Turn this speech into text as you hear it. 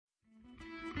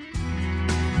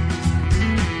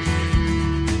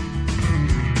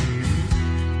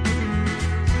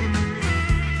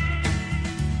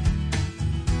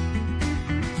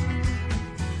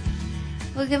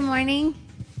good morning,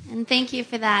 and thank you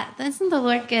for that. Isn't the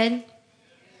Lord good?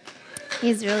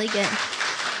 He's really good.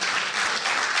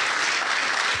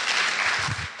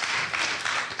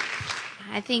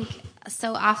 I think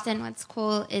so often what's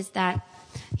cool is that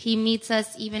he meets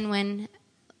us even when,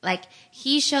 like,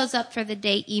 he shows up for the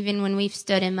day even when we've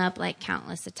stood him up, like,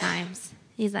 countless of times.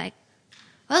 He's like,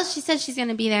 well, she said she's going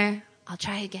to be there. I'll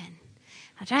try again.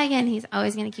 He's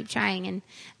always going to keep trying.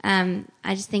 And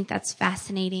I just think that's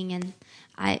fascinating. And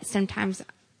sometimes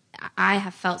I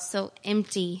have felt so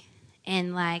empty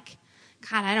and like,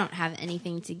 God, I don't have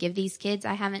anything to give these kids.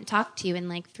 I haven't talked to you in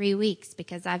like 3 weeks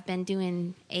because I've been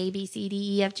doing A, B, C,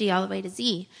 D, E, F, G all the way to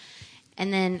Z.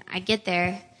 And then I get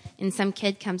there and some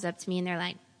kid comes up to me and they're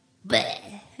like, bleh.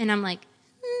 And I'm like,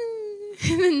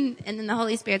 and then the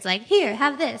Holy Spirit's like, here,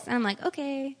 have this. And I'm like,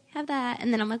 okay, have that.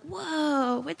 And then I'm like,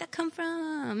 whoa, where'd that come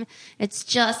from? It's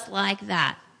just like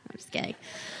that. I'm just kidding.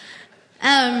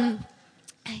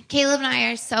 Caleb and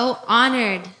I are so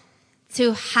honored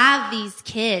to have these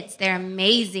kids. They're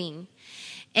amazing.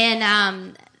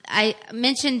 And I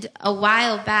mentioned a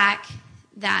while back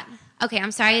that, okay,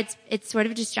 I'm sorry, it's sort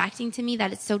of distracting to me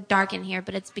that it's so dark in here,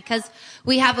 but it's because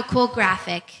we have a cool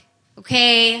graphic.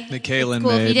 Okay. That Kaylin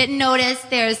cool. made. If you didn't notice,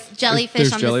 there's jellyfish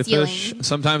there's on jellyfish. the ceiling.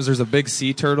 Sometimes there's a big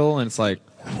sea turtle, and it's like...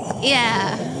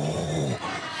 Yeah.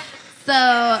 So...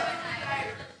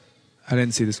 I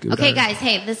didn't see the scuba Okay, diver. guys,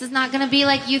 hey, this is not going to be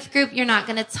like youth group. You're not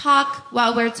going to talk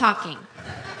while we're talking.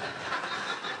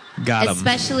 Got him.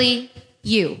 Especially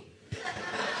you.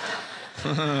 So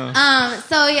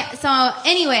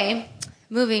anyway,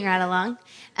 moving right along.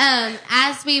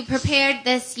 As we prepared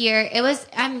this year,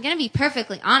 I'm going to be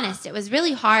perfectly honest, it was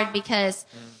really hard because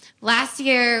last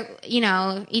year,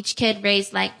 each kid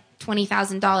raised like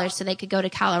 $20,000 so they could go to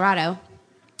Colorado.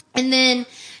 And then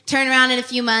turn around in a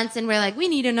few months and we're like, we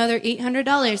need another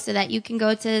 $800 so that you can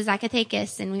go to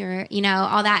Zacatecas. And we were,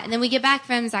 all that. And then we get back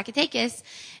from Zacatecas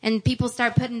and people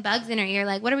start putting bugs in our ear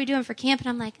like, what are we doing for camp? And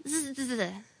I'm like,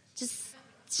 just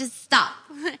stop.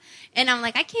 And I'm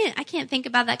like, I can't think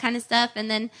about that kind of stuff.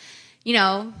 And then,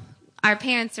 our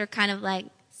parents are kind of like,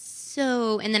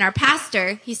 so, and then our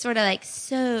pastor, he's sort of like,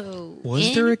 so.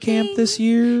 Was there a camp this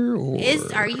year?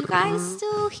 Are you guys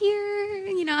still here?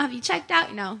 Have you checked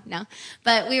out? No.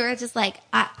 But we were just like,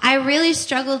 I really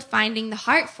struggled finding the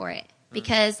heart for it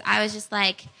because I was just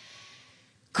like,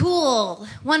 cool,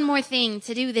 one more thing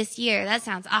to do this year. That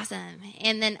sounds awesome.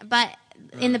 And then, but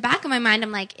in the back of my mind,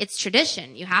 I'm like, it's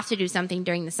tradition. You have to do something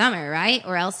during the summer, right?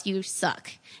 Or else you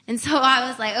suck. And so I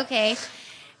was like, okay.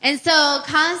 And so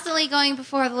constantly going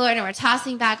before the Lord and we're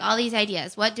tossing back all these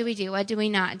ideas. What do we do? What do we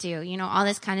not do? All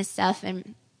this kind of stuff.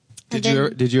 And did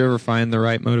you ever find the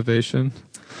right motivation?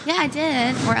 Yeah, I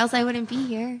did. Or else I wouldn't be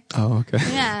here. Oh, okay.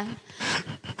 Yeah.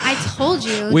 I told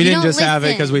you. We didn't don't just have it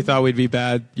listen. because we thought we'd be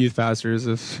bad youth pastors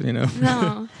if.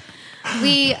 No.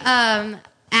 We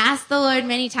asked the Lord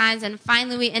many times, and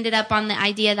finally we ended up on the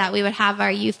idea that we would have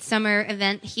our youth summer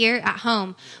event here at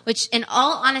home, which in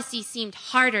all honesty seemed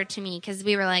harder to me because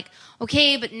we were like,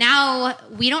 okay, but now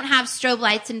we don't have strobe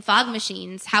lights and fog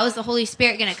machines. How is the Holy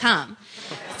Spirit going to come?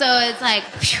 So it's like,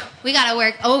 phew, we got to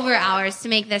work over hours to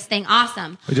make this thing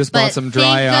awesome. We just bought some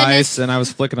dry ice, and I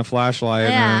was flicking a flashlight.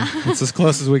 Yeah. And it's as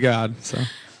close as we got. So.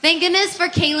 Thank goodness for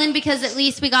Kaylin because at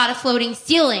least we got a floating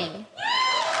ceiling.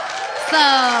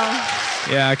 So...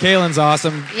 Yeah, Kaylin's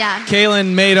awesome. Yeah.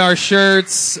 Kaylin made our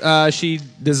shirts. She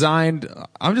designed...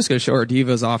 I'm just going to show her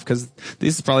Devos off because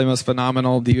these are probably the most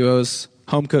phenomenal Devos,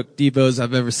 home-cooked Devos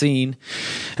I've ever seen.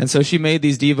 And so she made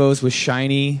these Devos with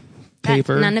shiny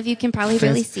paper. That none of you can probably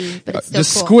really see, but it's still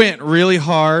just cool. squint really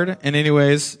hard. And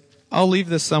anyways, I'll leave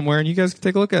this somewhere and you guys can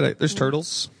take a look at it. There's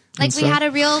turtles. Like we had a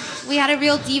real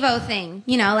Devo thing.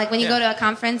 Like when you go to a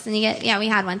conference and you get... we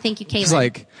had one. Thank you, Kaylin. It's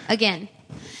like... Again.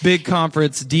 Big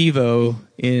conference Devo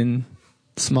in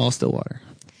small Stillwater.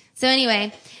 So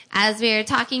anyway, as we were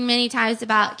talking many times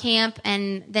about camp,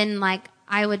 and then like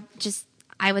I would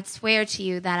swear to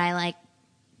you that I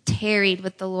tarried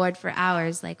with the Lord for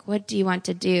hours. Like, what do you want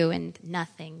to do? And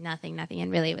nothing.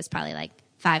 And really, it was probably like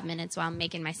 5 minutes while I'm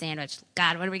making my sandwich.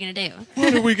 God, what are we gonna do?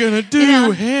 What are we gonna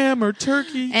do? Ham or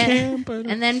turkey camp?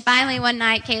 And then finally one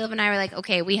night, Caleb and I were like,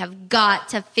 okay, we have got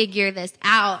to figure this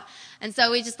out. And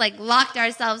so we just locked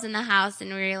ourselves in the house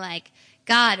and we were like,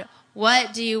 God,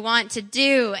 what do you want to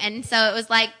do? And so it was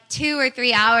 2 or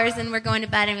 3 hours and we're going to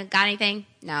bed and we got anything?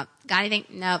 No. Got anything?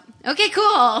 No. Okay,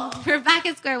 cool. We're back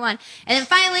at square one. And then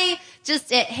finally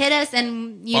just it hit us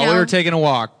and we were taking a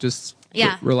walk, just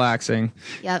relaxing.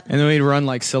 Yep. And then we'd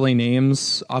run silly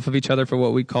names off of each other for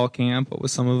what we'd call camp. What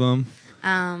was some of them?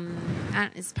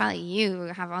 It's probably you who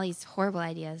have all these horrible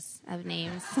ideas of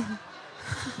names.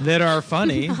 that are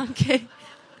funny. Okay.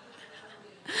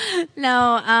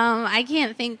 No, I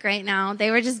can't think right now.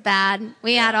 They were just bad.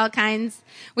 We had all kinds.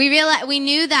 We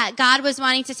knew that God was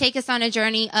wanting to take us on a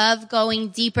journey of going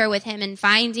deeper with him and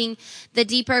finding the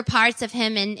deeper parts of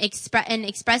him and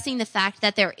expressing the fact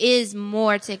that there is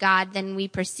more to God than we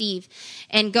perceive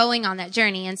and going on that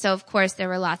journey. And so, of course, there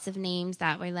were lots of names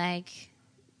that were like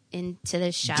Into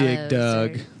the Shallows. Dig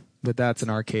Dug. But that's an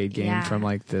arcade game from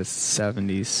like the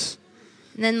 70s.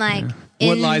 And then like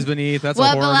What Lies Beneath, that's a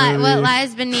horror movie. What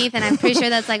Lies Beneath, and I'm pretty sure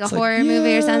that's like a horror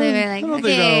movie or something. We're like, I don't okay.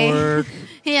 think that'll work.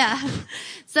 Yeah.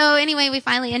 So anyway, we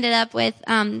finally ended up with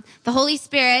the Holy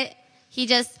Spirit.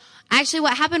 Actually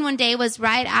what happened one day was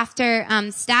right after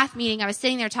staff meeting, I was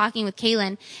sitting there talking with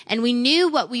Kaylin, and we knew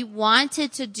what we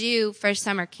wanted to do for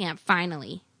summer camp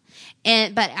finally.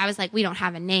 But I was like, we don't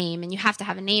have a name, and you have to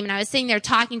have a name. And I was sitting there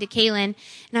talking to Kaylin, and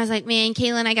I was like, man,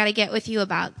 Kaylin, I got to get with you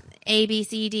about A, B,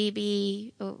 C, D,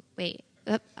 B. Oh, wait.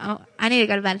 I need to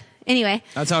go to bed. Anyway.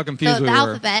 That's how confused we the were.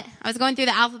 alphabet. I was going through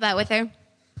the alphabet with her.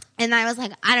 And I was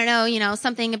like, I don't know,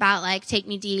 something about like, take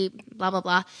me deep, blah, blah,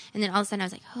 blah. And then all of a sudden I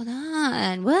was like, hold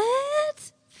on,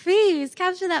 what? Freeze,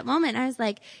 capture that moment. I was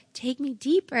like, take me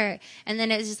deeper. And then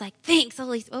it was just like, thanks,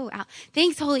 Holy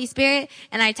Spirit.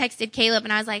 And I texted Caleb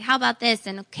and I was like, how about this?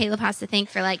 And Caleb has to think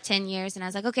for like 10 years. And I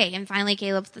was like, okay. And finally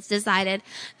Caleb decided.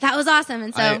 That was awesome.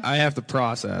 And so I have to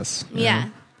process. Yeah.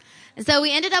 And so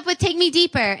we ended up with Take Me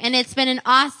Deeper, and it's been an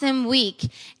awesome week.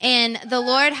 And the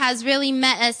Lord has really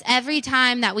met us every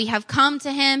time that we have come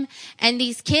to him. And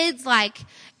these kids, like,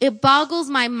 it boggles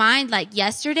my mind. Like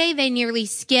yesterday, they nearly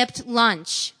skipped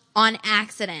lunch on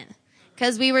accident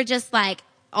because we were just like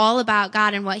all about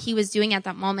God and what he was doing at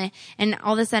that moment. And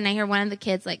all of a sudden I hear one of the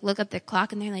kids like look up the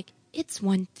clock and they're like, it's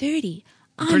 1:30.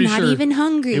 I'm not even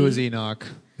hungry. It was Enoch,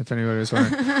 if anybody was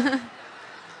wondering.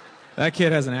 That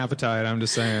kid has an appetite, I'm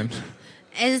just saying.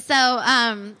 And so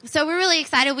we're really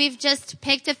excited. We've just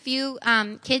picked a few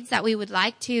kids that we would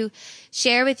like to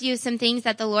share with you some things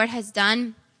that the Lord has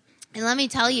done. And let me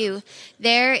tell you,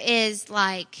 there is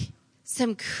like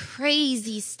some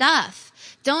crazy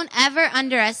stuff. Don't ever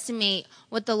underestimate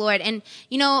what the Lord, and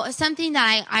something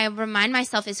that I remind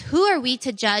myself is, who are we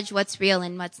to judge what's real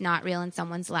and what's not real in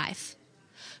someone's life?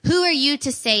 Who are you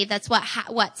to say that's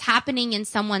what's happening in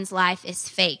someone's life is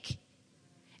fake?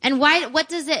 And why, what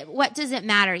does it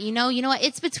matter? You know what?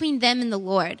 It's between them and the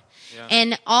Lord. Yeah.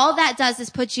 And all that does is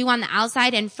put you on the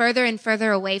outside and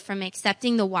further away from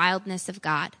accepting the wildness of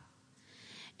God.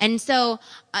 And so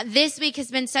this week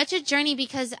has been such a journey,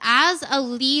 because as a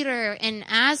leader and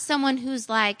as someone who's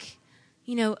like,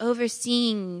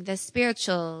 overseeing the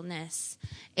spiritualness,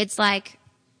 it's like,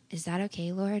 is that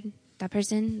okay, Lord? That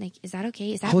person, like, is that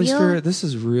okay? Is that Holy real? Spirit, this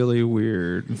is really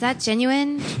weird. Is that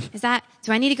genuine?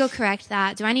 Do I need to go correct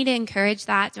that? Do I need to encourage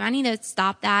that? Do I need to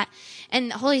stop that? And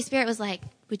the Holy Spirit was like,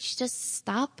 would you just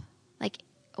stop? Like,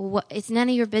 it's none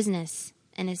of your business,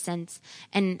 in a sense.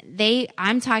 And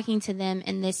I'm talking to them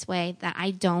in this way that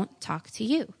I don't talk to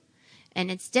you. And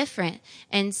it's different.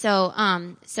 And so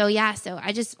I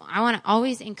want to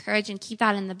always encourage and keep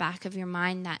that in the back of your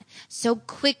mind, that so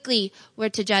quickly we're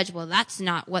to judge, well, that's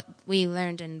not what we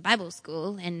learned in Bible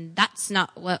school, and that's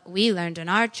not what we learned in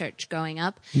our church growing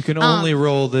up. You can only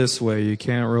roll this way. You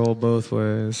can't roll both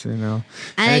ways, And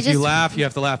if you laugh, you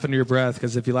have to laugh under your breath,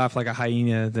 because if you laugh like a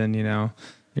hyena, then,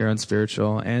 you're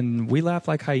unspiritual. And we laugh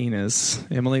like hyenas.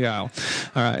 Emily Guile.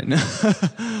 All right.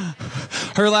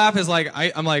 Her laugh is like,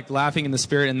 I'm like laughing in the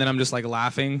spirit, and then I'm just like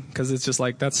laughing, because it's just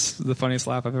like, that's the funniest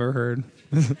laugh I've ever heard.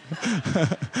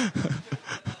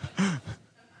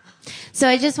 So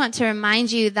I just want to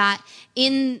remind you that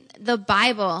in the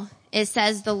Bible, it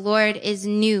says the Lord is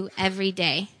new every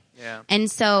day. Yeah.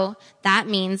 And so that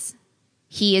means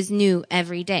he is new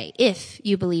every day, if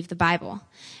you believe the Bible.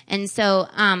 And so,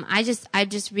 I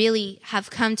just really have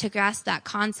come to grasp that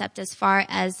concept, as far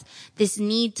as this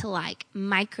need to like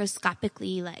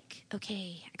microscopically, like,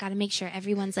 okay, I got to make sure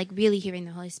everyone's like really hearing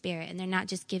the Holy Spirit and they're not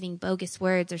just giving bogus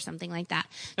words or something like that.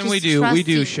 And we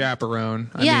do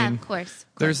chaperone. I mean, of course.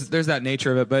 There's that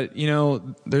nature of it, but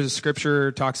there's a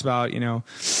scripture talks about,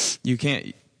 you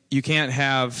can't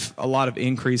have a lot of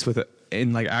increase with it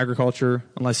in like agriculture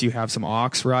unless you have some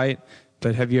ox, right?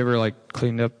 But have you ever like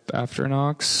cleaned up after an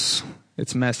ox?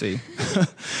 It's messy.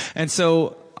 And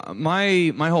so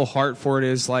my whole heart for it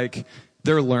is like,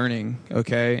 they're learning,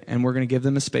 okay? And we're going to give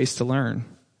them a space to learn,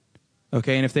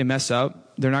 okay? And if they mess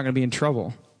up, they're not going to be in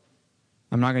trouble.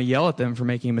 I'm not going to yell at them for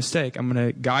making a mistake. I'm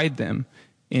going to guide them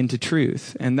into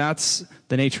truth. And that's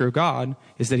the nature of God,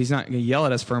 is that he's not going to yell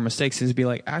at us for our mistakes. He's going to be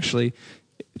like, actually,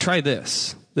 try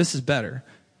this. This is better.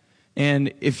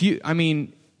 And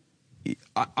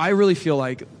I really feel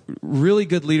like really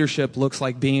good leadership looks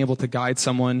like being able to guide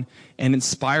someone and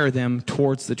inspire them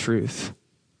towards the truth,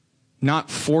 not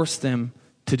force them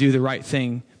to do the right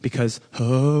thing because,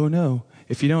 oh no,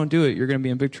 if you don't do it, you're going to be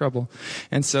in big trouble.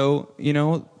 And so,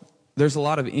 there's a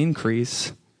lot of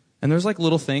increase. And there's like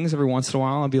little things every once in a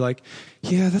while I'll be like,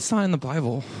 yeah, that's not in the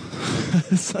Bible.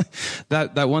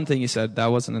 that one thing you said, that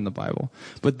wasn't in the Bible.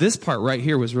 But this part right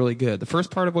here was really good. The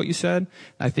first part of what you said,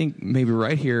 I think maybe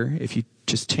right here, if you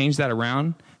just change that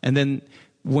around, and then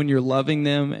when you're loving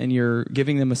them and you're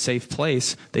giving them a safe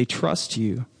place, they trust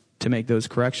you to make those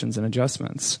corrections and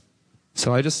adjustments.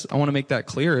 So I want to make that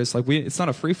clear. It's like it's not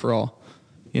a free for all,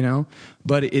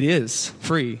 but it is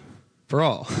free for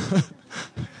all.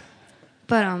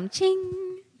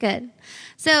 Ching. Good.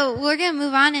 So we're going to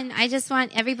move on, and I just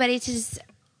want everybody to just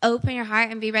open your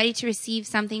heart and be ready to receive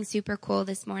something super cool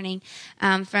this morning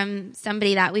from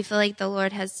somebody that we feel like the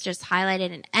Lord has just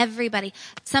highlighted. And everybody,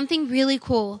 something really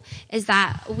cool is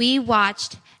that we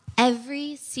watched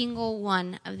every single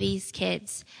one of these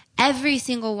kids, every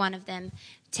single one of them,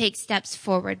 take steps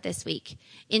forward this week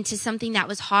into something that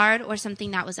was hard or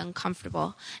something that was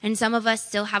uncomfortable. And some of us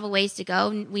still have a ways to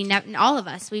go. All of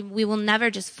us, we will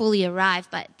never just fully arrive.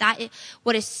 But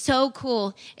what is so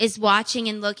cool is watching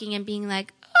and looking and being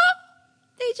like, oh,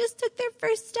 they just took their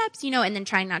first steps, and then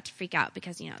trying not to freak out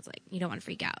because, it's like, you don't want to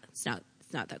freak out. It's not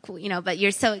that cool, but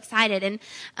you're so excited.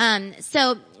 And,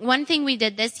 so one thing we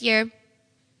did this year,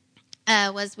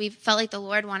 was we felt like the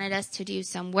Lord wanted us to do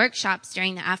some workshops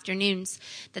during the afternoons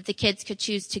that the kids could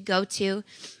choose to go to.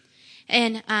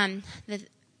 And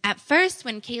at first,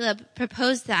 when Caleb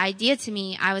proposed the idea to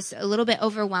me, I was a little bit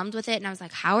overwhelmed with it. And I was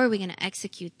like, how are we going to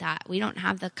execute that? We don't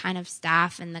have the kind of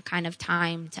staff and the kind of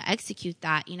time to execute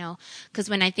that,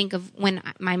 because when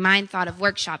my mind thought of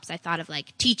workshops, I thought of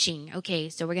like teaching. Okay,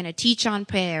 so we're going to teach on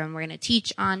prayer, and we're going to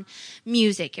teach on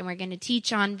music, and we're going to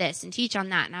teach on this and teach on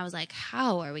that. And I was like,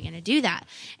 how are we going to do that?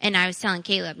 And I was telling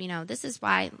Caleb, this is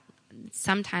why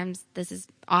sometimes this is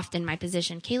often my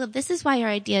position. Caleb, this is why your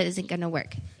idea isn't going to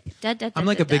work. I'm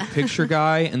like a big picture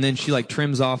guy, and then she like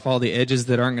trims off all the edges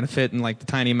that aren't going to fit in like the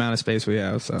tiny amount of space we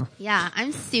have. So yeah,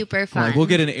 I'm super fun. Like, we'll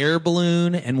get an air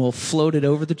balloon and we'll float it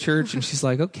over the church, and she's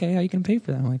like, "Okay, how you can pay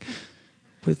for that?" I'm like,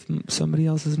 with somebody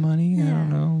else's money. Yeah. I don't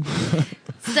know.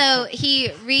 So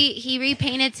he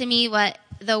repainted to me what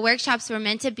the workshops were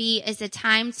meant to be is a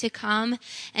time to come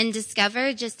and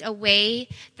discover just a way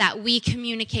that we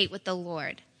communicate with the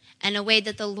Lord. And a way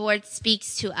that the Lord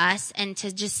speaks to us, and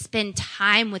to just spend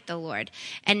time with the Lord,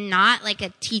 and not like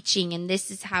a teaching and this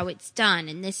is how it's done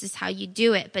and this is how you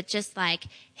do it, but just like,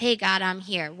 hey God, I'm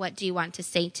here. What do you want to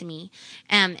say to me?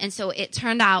 And so it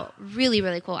turned out really,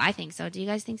 really cool. I think so. Do you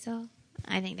guys think so?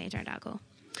 I think they turned out cool.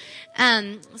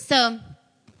 So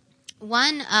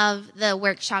one of the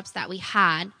workshops that we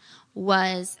had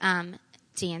was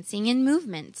dancing and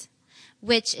movement,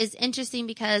 which is interesting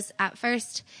because at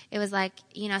first it was like,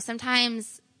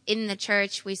 sometimes in the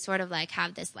church we sort of like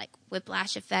have this like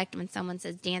whiplash effect when someone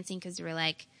says dancing, because we're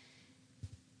like,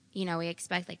 we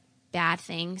expect like bad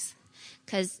things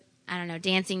because, I don't know,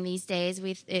 dancing these days,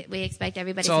 we expect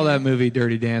everybody. It's all that movie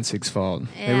Dirty Dancing's fault.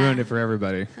 Yeah. They ruined it for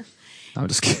everybody. I'm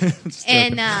just kidding.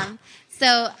 And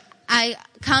so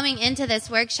coming into this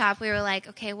workshop, we were like,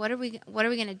 okay, what are we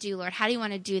going to do, Lord? How do you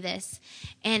want to do this?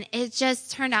 And it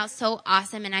just turned out so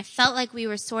awesome. And I felt like we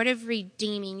were sort of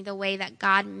redeeming the way that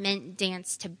God meant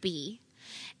dance to be.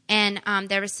 And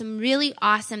there were some really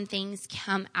awesome things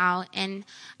come out. And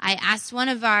I asked one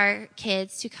of our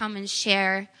kids to come and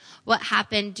share what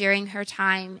happened during her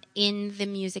time in the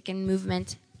music and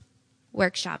movement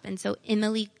workshop. And so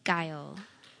Emily Guile.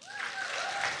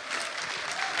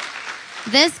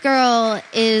 This girl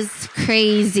is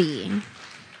crazy.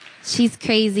 She's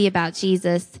crazy about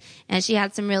Jesus, and she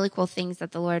had some really cool things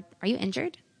that the Lord... Are you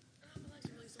injured?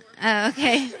 Oh,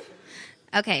 okay.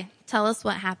 Okay, tell us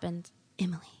what happened,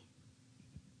 Emily.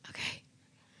 Okay.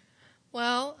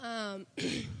 Well,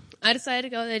 I decided to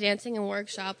go to the dancing and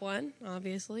workshop one,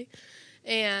 obviously.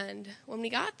 And when we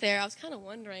got there, I was kind of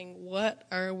wondering, what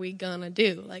are we going to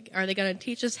do? Like, are they going to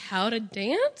teach us how to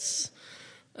dance?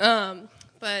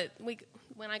 But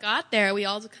when I got there, we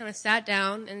all just kind of sat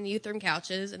down in the youth room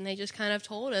couches, and they just kind of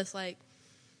told us, like,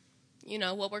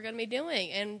 what we're going to be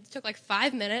doing. And it took like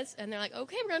 5 minutes, and they're like,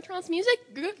 okay, we're going to turn on some music.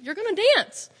 You're going to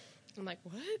dance. I'm like,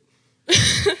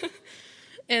 what?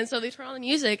 And so they turn on the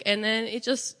music, and then it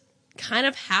just kind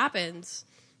of happens.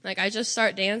 Like, I just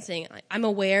start dancing. I'm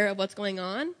aware of what's going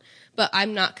on, but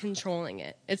I'm not controlling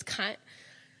it.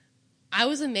 I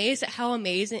was amazed at how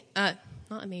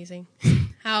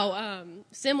how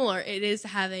similar it is to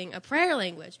having a prayer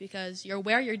language, because you're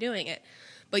aware you're doing it,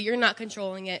 but you're not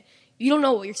controlling it. You don't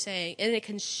know what you're saying, and it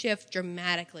can shift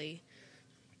dramatically.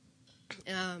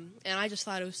 And I just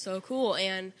thought it was so cool.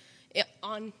 And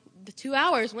the 2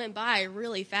 hours went by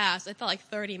really fast. It felt like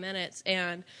 30 minutes.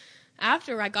 And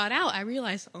after I got out, I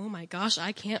realized, oh my gosh,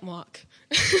 I can't walk.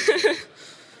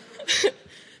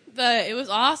 But it was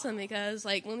awesome because,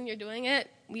 like, when you're doing it,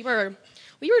 we were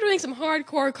doing some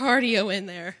hardcore cardio in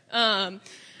there.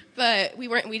 But we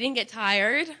didn't get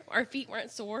tired. Our feet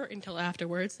weren't sore until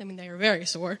afterwards. I mean, they were very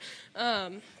sore.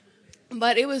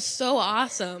 But it was so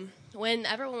awesome. When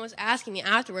everyone was asking me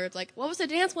afterwards, like, what was the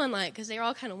dance one like? Because they were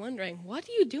all kind of wondering, what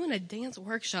do you do in a dance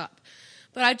workshop?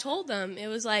 But I told them it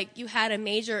was like you had a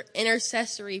major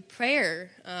intercessory prayer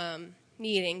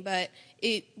meeting, but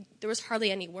there was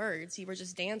hardly any words. You were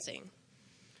just dancing.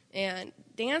 And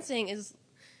dancing is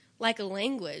like a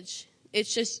language.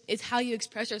 It's how you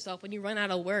express yourself when you run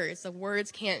out of words. The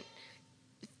words can't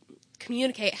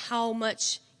communicate how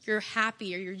much you're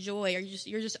happy or your joy, or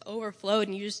you're just overflowed,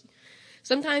 and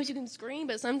sometimes you can scream,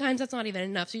 but sometimes that's not even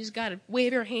enough. So you just got to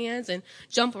wave your hands and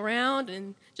jump around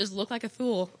and just look like a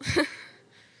fool.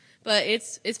 But it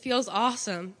feels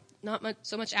awesome. Not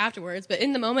so much afterwards, but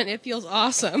in the moment it feels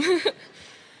awesome.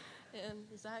 And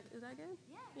is that good?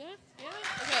 Yeah. Yeah?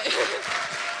 Okay.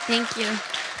 Thank you.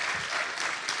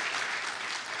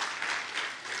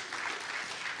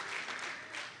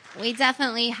 We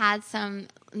definitely had some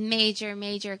major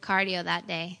cardio that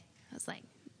day. I was like,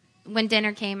 when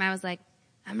dinner came, I was like,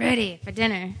 I'm ready for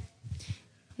dinner.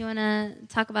 You want to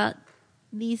talk about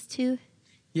these two?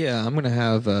 Yeah, I'm going to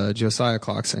have Josiah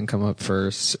Clarkson come up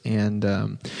first.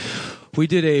 And we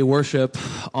did a worship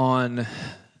on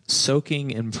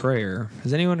soaking in prayer.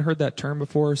 Has anyone heard that term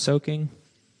before, soaking?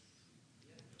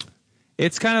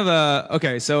 It's kind of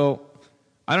okay, so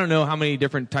I don't know how many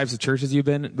different types of churches you've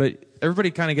been, but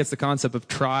everybody kind of gets the concept of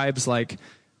tribes. Like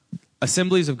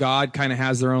Assemblies of God kind of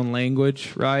has their own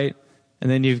language, right? And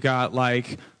then you've got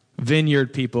like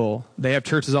Vineyard people. They have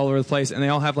churches all over the place, and they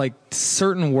all have like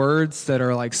certain words that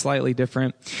are like slightly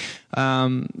different.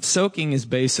 Soaking is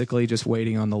basically just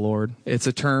waiting on the Lord. It's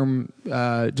a term,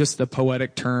 just a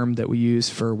poetic term that we use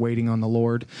for waiting on the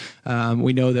Lord.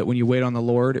 We know that when you wait on the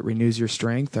Lord, it renews your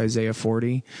strength, Isaiah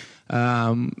 40.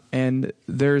 And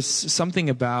there's something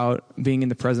about being in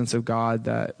the presence of God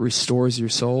that restores your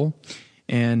soul.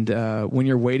 And when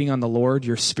you're waiting on the Lord,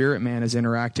 your spirit man is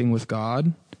interacting with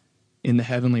God in the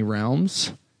heavenly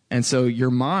realms. And so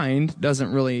your mind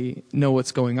doesn't really know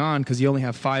what's going on because you only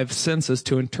have 5 senses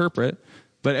to interpret.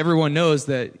 But everyone knows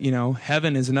that,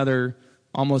 heaven is another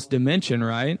almost dimension,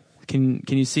 right? Can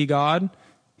you see God?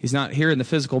 He's not here in the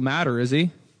physical matter, is he?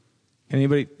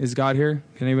 Is God here?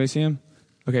 Can anybody see him?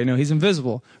 Okay, no, he's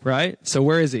invisible, right? So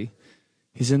where is he?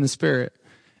 He's in the spirit.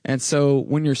 And so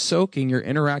when you're soaking, you're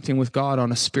interacting with God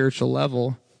on a spiritual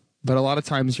level. But a lot of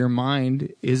times your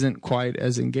mind isn't quite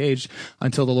as engaged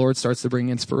until the Lord starts to bring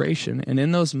inspiration. And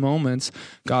in those moments,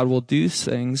 God will do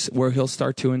things where he'll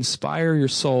start to inspire your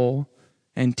soul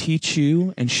and teach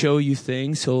you and show you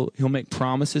things. He'll make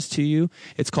promises to you.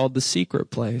 It's called the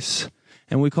secret place.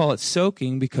 And we call it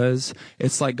soaking because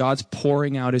it's like God's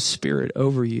pouring out his spirit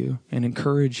over you and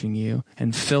encouraging you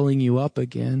and filling you up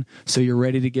again so you're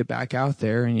ready to get back out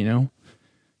there and,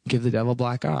 give the devil a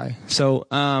black eye. So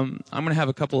I'm going to have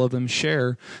a couple of them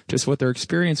share just what their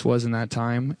experience was in that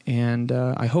time, and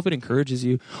I hope it encourages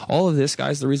you. All of this,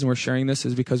 guys, the reason we're sharing this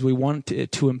is because we want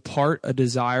it to impart a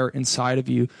desire inside of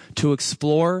you to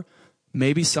explore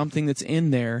maybe something that's in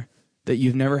there that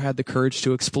you've never had the courage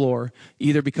to explore,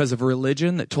 either because of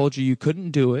religion that told you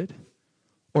couldn't do it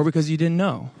or because you didn't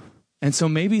know. And so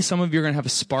maybe some of you are going to have a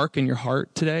spark in your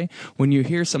heart today when you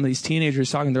hear some of these teenagers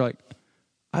talking. They're like,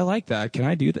 I like that. Can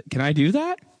I do that? Can I do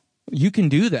that? You can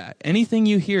do that. Anything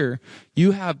you hear,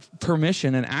 you have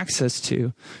permission and access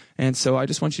to. And so I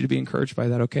just want you to be encouraged by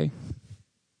that, okay?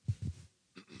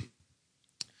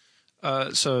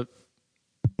 So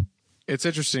it's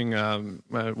interesting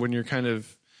when you're kind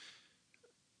of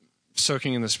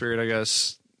soaking in the Spirit, I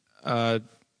guess.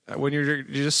 When you're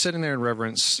just sitting there in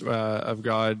reverence of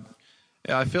God,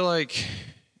 I feel like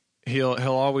He'll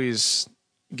always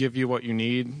give you what you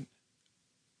need,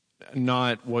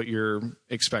 not what you're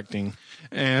expecting.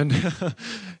 And,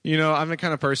 I'm the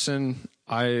kind of person,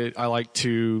 I like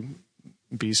to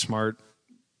be smart,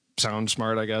 sound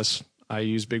smart, I guess. I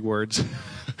use big words.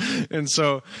 And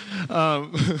so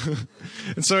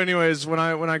anyways, when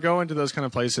I go into those kind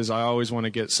of places, I always want to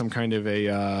get some kind of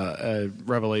a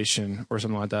revelation or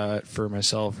something like that for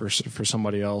myself or for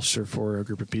somebody else or for a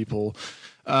group of people.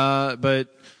 But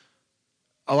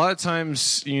a lot of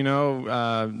times,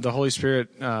 the Holy Spirit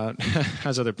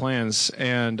has other plans,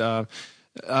 and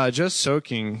just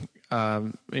soaking,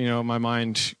 my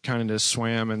mind kind of just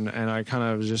swam, and I kind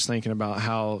of was just thinking about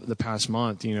how the past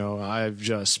month, I've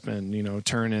just been,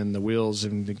 turning the wheels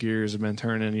and the gears have been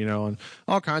turning, and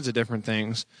all kinds of different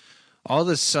things. All of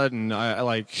a sudden,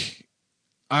 I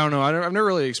don't know. I've never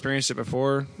really experienced it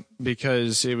before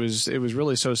because it was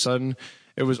really so sudden.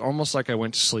 It was almost like I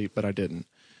went to sleep, but I didn't.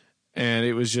 And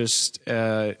it was just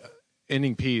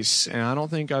ending peace. And I don't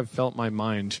think I've felt my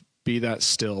mind be that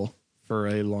still for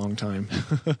a long time.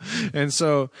 And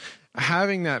so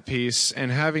having that peace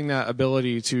and having that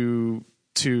ability to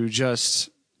just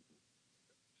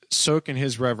soak in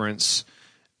his reverence,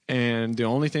 and the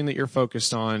only thing that you're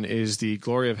focused on is the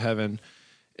glory of heaven,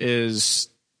 it's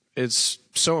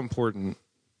so important.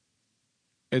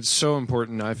 It's so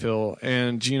important, I feel.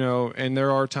 And, and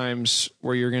there are times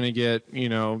where you're going to get,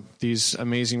 these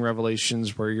amazing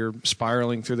revelations where you're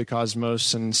spiraling through the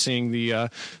cosmos and seeing the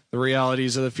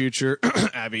realities of the future.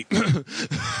 Abby.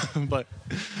 But,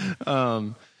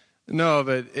 no,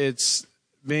 but it's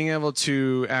being able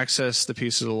to access the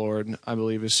peace of the Lord, I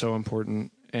believe, is so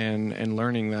important. And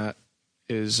learning that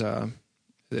is,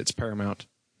 it's paramount.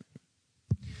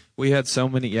 We had so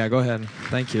many. Yeah, go ahead.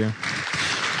 Thank you.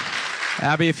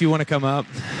 Abby, if you want to come up.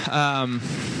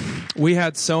 We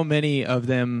had so many of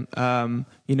them,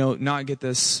 not get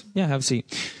this. Yeah, have a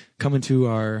seat. Come into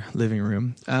our living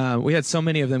room. We had so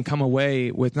many of them come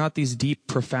away with not these deep,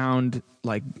 profound,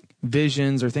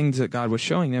 visions or things that God was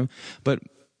showing them, but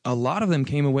a lot of them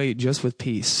came away just with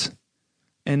peace.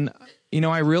 And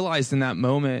I realized in that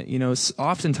moment,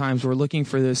 oftentimes we're looking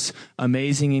for this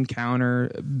amazing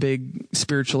encounter, big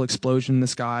spiritual explosion in the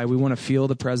sky. We want to feel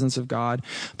the presence of God.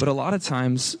 But a lot of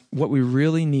times what we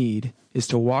really need is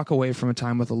to walk away from a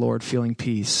time with the Lord feeling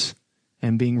peace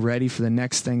and being ready for the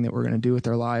next thing that we're going to do with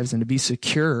our lives and to be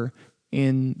secure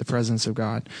in the presence of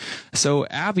God. So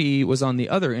Abby was on the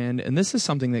other end, and this is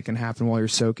something that can happen while you're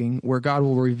soaking, where God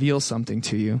will reveal something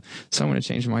to you. So I'm going to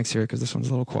change the mics here because this one's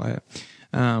a little quiet.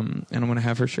 And I'm going to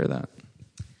have her share that.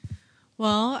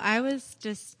 Well, I was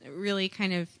just really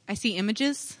I see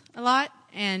images a lot,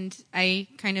 and I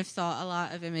kind of saw a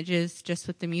lot of images just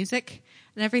with the music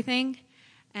and everything.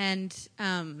 And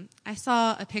I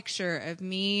saw a picture of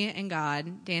me and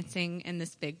God dancing in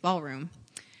this big ballroom.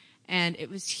 And it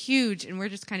was huge, and we're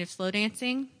just kind of slow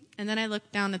dancing. And then I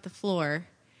looked down at the floor,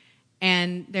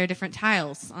 and there are different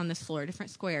tiles on this floor, different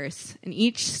squares. And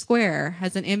each square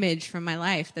has an image from my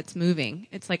life that's moving.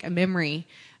 It's like a memory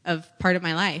of part of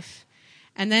my life.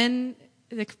 And then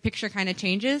the picture kind of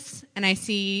changes, and I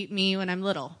see me when I'm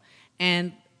little.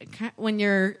 And when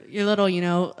you're little,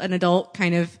 an adult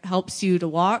kind of helps you to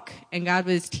walk. And God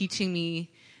was teaching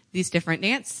me these different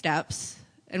dance steps.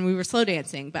 And we were slow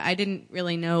dancing, but I didn't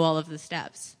really know all of the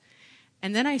steps.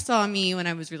 And then I saw me when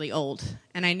I was really old,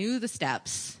 and I knew the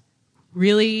steps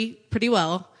really pretty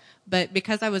well, but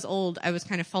because I was old, I was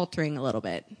kind of faltering a little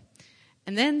bit.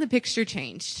 And then the picture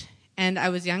changed, and I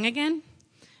was young again.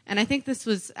 And I think this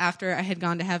was after I had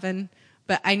gone to heaven,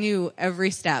 but I knew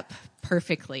every step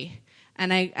perfectly.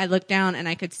 And I looked down, and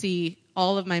I could see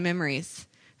all of my memories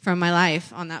from my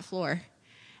life on that floor.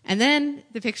 And then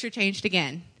the picture changed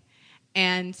again.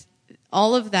 And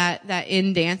all of that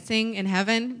in dancing in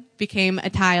heaven became a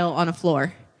tile on a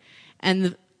floor.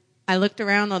 And I looked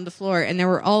around on the floor, and there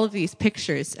were all of these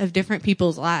pictures of different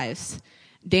people's lives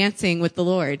dancing with the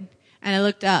Lord. And I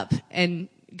looked up, and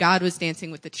God was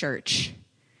dancing with the church.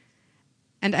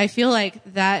 And I feel like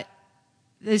that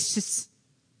is just,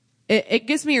 it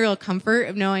gives me a real comfort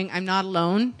of knowing I'm not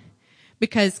alone,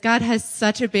 because God has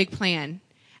such a big plan.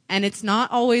 And it's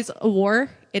not always a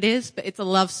war. It is, but it's a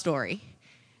love story.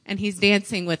 And he's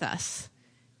dancing with us.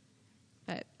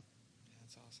 But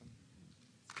That's awesome.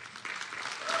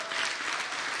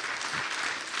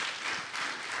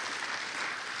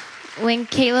 When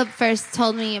Caleb first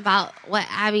told me about what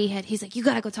Abby had, he's like, you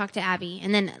got to go talk to Abby.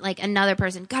 And then another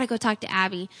person, got to go talk to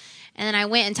Abby. And then I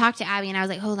went and talked to Abby, and I was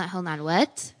like, hold on,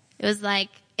 what? It was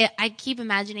I keep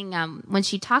imagining when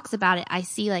she talks about it, I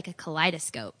see a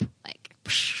kaleidoscope,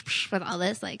 with all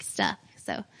this stuff.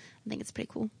 So I think it's pretty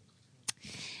cool.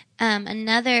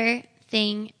 Another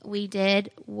thing we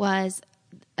did was,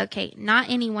 not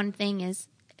any one thing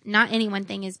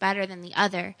is better than the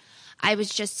other. I was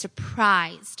just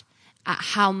surprised at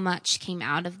how much came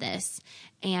out of this.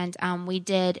 And we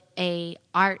did a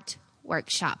art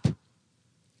workshop,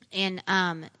 and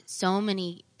so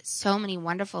many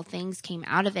wonderful things came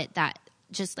out of it that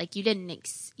just like you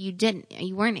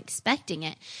weren't expecting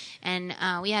it. And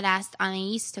we had asked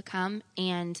Anais to come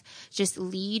and just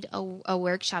lead a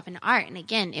workshop in art. And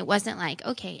again, it wasn't like,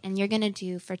 okay, and you're going to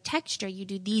do for texture, you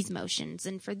do these motions,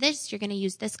 and for this, you're going to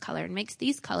use this color and mix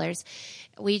these colors.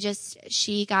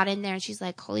 She got in there and she's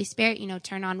like, Holy Spirit,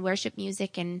 turn on worship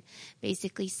music, and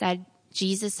basically said,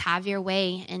 Jesus, have your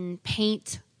way, and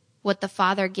paint what the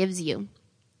Father gives you.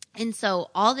 And so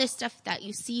all this stuff that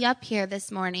you see up here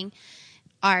this morning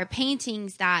are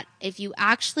paintings that if you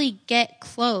actually get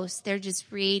close, they're just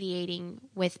radiating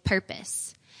with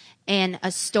purpose and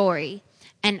a story.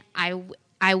 And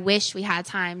I wish we had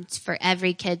time for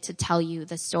every kid to tell you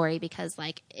the story, because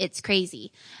it's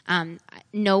crazy.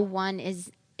 No one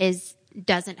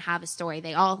doesn't have a story.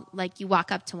 They all, you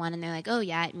walk up to one and they're like, oh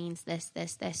yeah, it means this,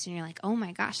 this, this. And you're like, oh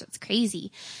my gosh, that's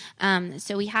crazy.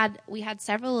 So we had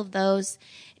several of those.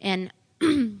 And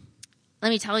let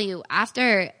me tell you,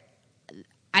 after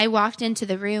I walked into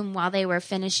the room while they were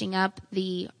finishing up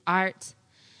the art,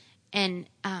 and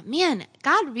man,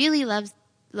 God really loves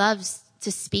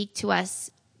to speak to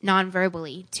us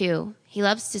non-verbally too. He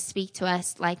loves to speak to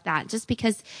us like that, just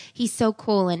because he's so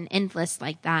cool and endless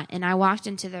like that. And I walked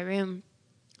into the room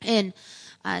and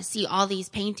see all these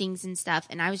paintings and stuff,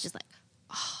 and I was just like,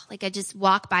 oh, I just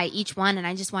walk by each one and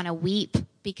I just want to weep,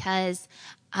 because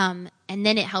and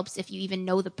then it helps if you even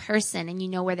know the person and you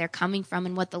know where they're coming from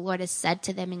and what the Lord has said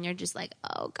to them, and you're just like,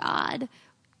 oh God,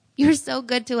 you're so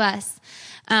good to us.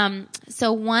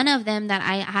 So one of them that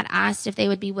I had asked if they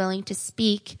would be willing to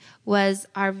speak was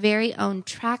our very own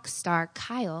track star,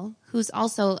 Kyle, who's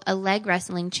also a leg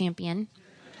wrestling champion.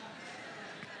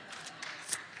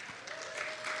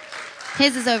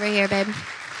 His is over here, babe.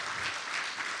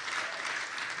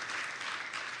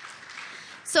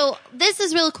 So this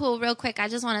is really cool, real quick. I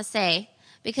just want to say,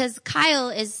 because Kyle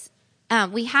is,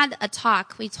 we had a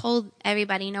talk. We told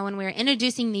everybody, when we were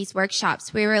introducing these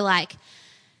workshops, we were like,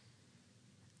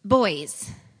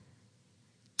 boys,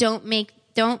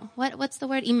 what's the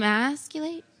word?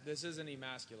 Emasculate? This isn't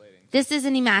emasculating. This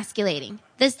isn't emasculating.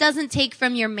 This doesn't take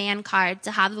from your man card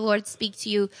to have the Lord speak to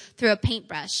you through a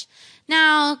paintbrush.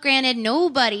 Now, granted,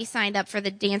 nobody signed up for the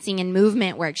dancing and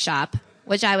movement workshop,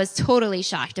 which I was totally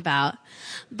shocked about.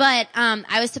 But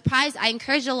I was surprised. I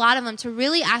encouraged a lot of them to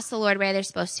really ask the Lord where they're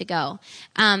supposed to go.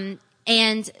 And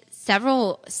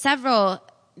several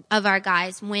of our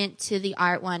guys went to the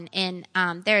art one, and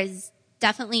there is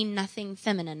definitely nothing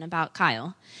feminine about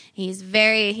Kyle. He's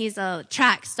a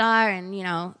track star, and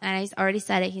and I already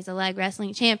said it, he's a leg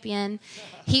wrestling champion.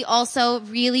 He also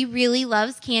really, really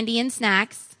loves candy and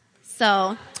snacks.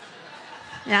 So,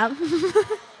 yeah.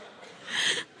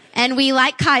 And we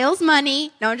like Kyle's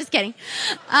money. No, I'm just kidding.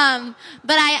 But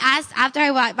I asked, after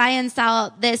I walked by and saw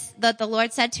this, that the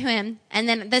Lord said to him, and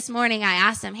then this morning I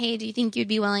asked him, hey, do you think you'd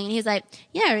be willing? And he's like,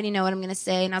 yeah, I already know what I'm going to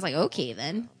say. And I was like, okay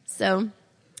then. So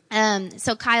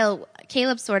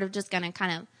Caleb's sort of just going to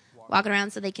kind of walk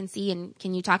around so they can see, and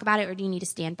can you talk about it, or do you need to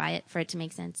stand by it for it to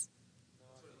make sense?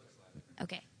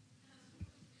 Okay.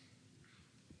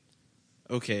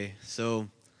 Okay, so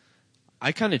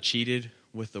I kind of cheated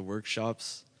with the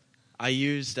workshops. I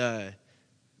used an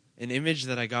image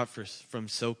that I got from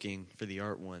soaking for the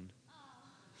art one.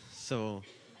 So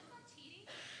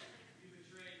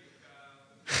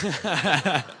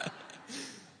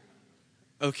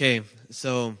okay,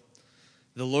 so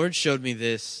the Lord showed me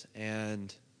this,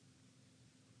 and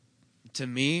to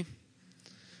me,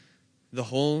 the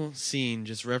whole scene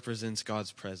just represents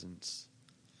God's presence.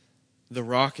 The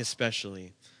rock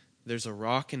especially. There's a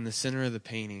rock in the center of the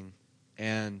painting,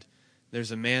 and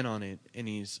there's a man on it, and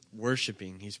he's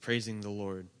worshiping. He's praising the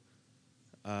Lord.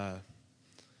 Now,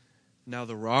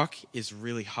 the rock is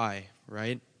really high,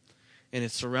 right? And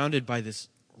it's surrounded by this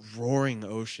roaring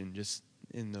ocean,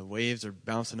 and the waves are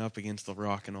bouncing up against the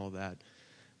rock and all that.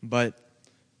 But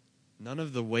none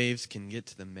of the waves can get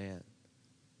to the man.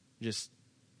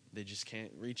 They just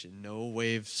can't reach it. No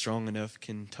wave strong enough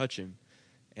can touch him.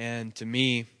 And to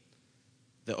me,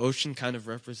 the ocean kind of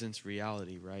represents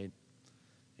reality, right?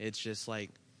 It's just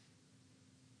like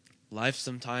life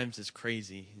sometimes is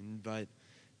crazy, but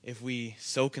if we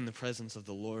soak in the presence of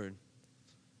the Lord,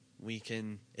 we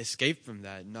can escape from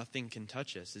that. Nothing can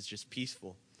touch us. It's just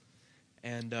peaceful.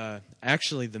 And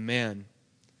actually, the man,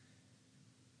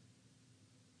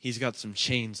 he's got some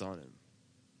chains on him,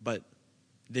 but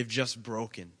they've just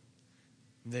broken.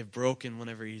 They've broken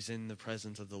whenever he's in the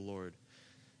presence of the Lord.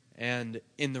 And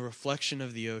in the reflection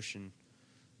of the ocean,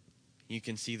 you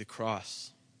can see the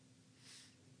cross.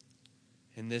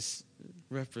 And this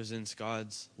represents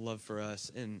God's love for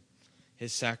us and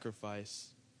his sacrifice.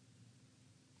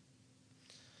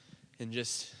 And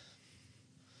just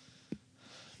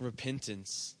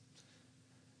repentance.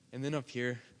 And then up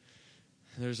here,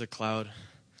 there's a cloud.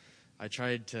 I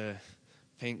tried to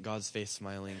paint God's face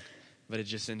smiling, but it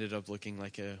just ended up looking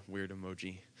like a weird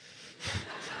emoji.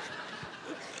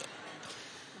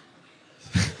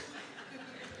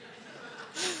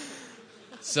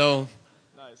 So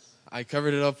nice. I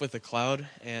covered it up with a cloud,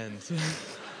 and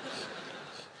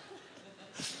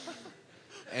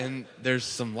and there's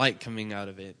some light coming out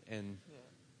of it, and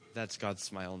that's God's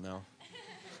smile now.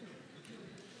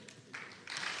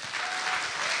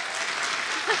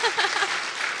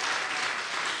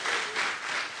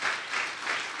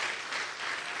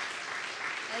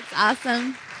 It's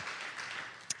awesome.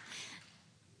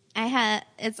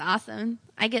 It's awesome.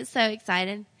 I get so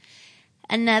excited.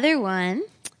 Another one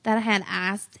that I had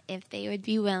asked if they would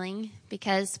be willing,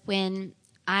 because when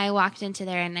I walked into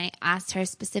there and I asked her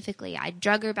specifically, I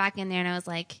drug her back in there and I was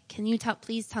like, can you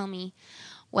please tell me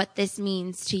what this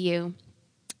means to you?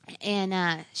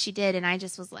 And she did, and I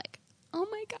just was like, oh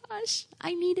my gosh,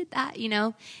 I needed that, you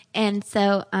know? And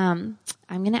so I'm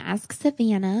going to ask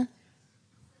Savannah.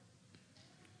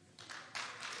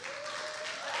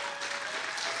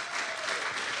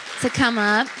 To come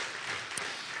up.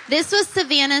 This was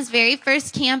Savannah's very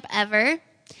first camp ever.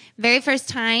 Very first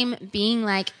time being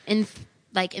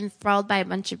enthralled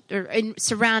by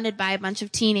surrounded by a bunch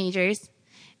of teenagers.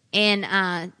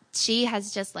 And she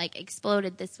has just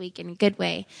exploded this week in a good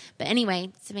way. But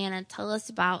anyway, Savannah, tell us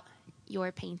about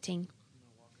your painting.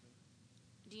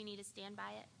 Do you need to stand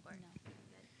by it? Or no?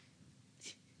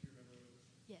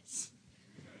 Yes.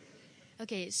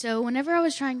 Okay, so whenever I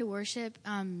was trying to worship,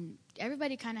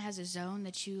 everybody kind of has a zone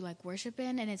that you worship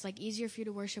in, and it's easier for you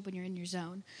to worship when you're in your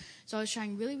zone. So I was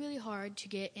trying really, really hard to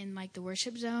get in the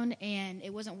worship zone, and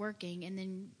it wasn't working. And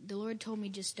then the Lord told me,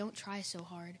 just don't try so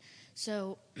hard.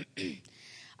 So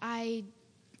I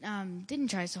didn't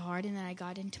try so hard, and then I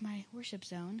got into my worship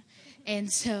zone.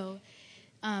 And so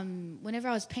whenever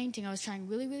I was painting, I was trying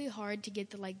really, really hard to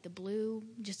get the blue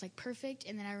just perfect.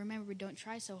 And then I remembered, don't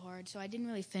try so hard. So I didn't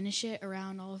really finish it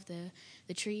around all of the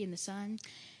tree and the sun.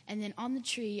 And then on the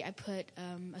tree, I put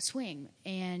a swing,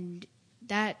 and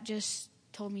that just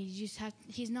told me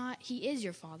he is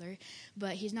your father,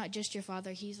 but he's not just your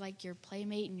father. He's your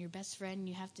playmate and your best friend, and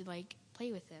you have to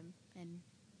play with him. And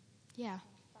yeah.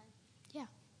 Yeah.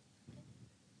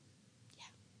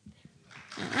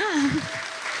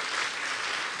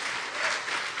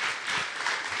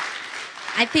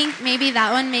 I think maybe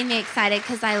that one made me excited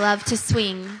because I love to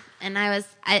swing. And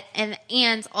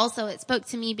and also it spoke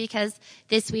to me because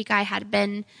this week I had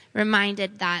been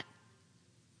reminded that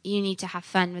you need to have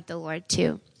fun with the Lord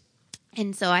too.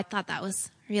 And so I thought that was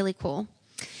really cool.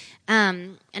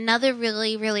 Another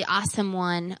really, really awesome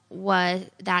one was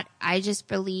that I just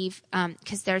believe,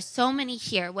 because there's so many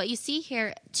here. What you see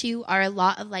here too are a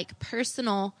lot of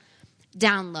personal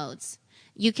downloads.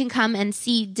 You can come and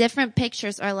see different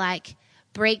pictures or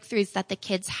breakthroughs that the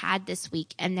kids had this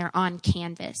week and they're on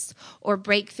canvas, or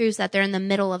breakthroughs that they're in the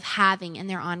middle of having and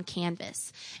they're on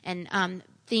canvas, and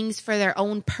things for their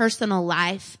own personal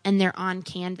life and they're on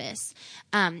canvas.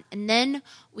 And then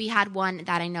we had one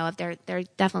that I know of, there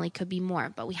definitely could be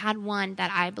more, but we had one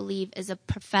that I believe is a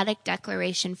prophetic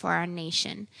declaration for our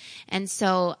nation. And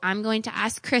so I'm going to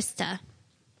ask Krista.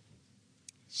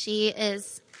 She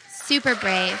is super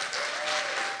brave.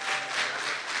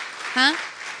 Huh?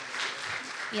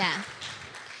 Yeah.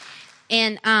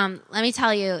 And let me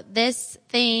tell you, this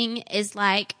thing is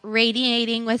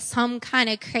radiating with some kind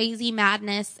of crazy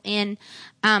madness. And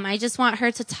I just want her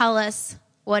to tell us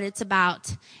what it's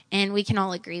about, and we can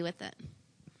all agree with it.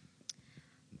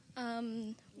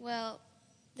 Well,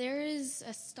 there is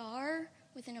a star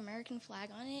with an American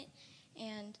flag on it,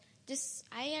 and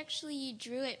I actually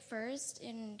drew it first,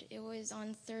 and it was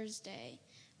on Thursday.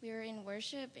 We were in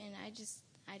worship, and I just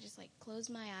closed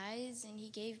my eyes, and he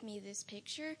gave me this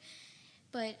picture.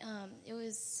 But it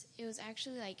was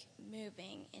actually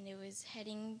moving, and it was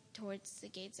heading towards the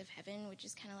gates of heaven, which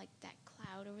is kind of like that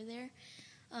cloud over there.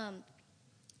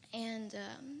 And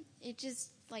it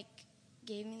just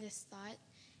gave me this thought,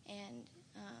 and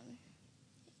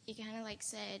it kind of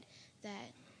said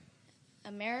that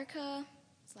America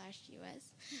 /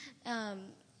 US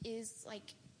is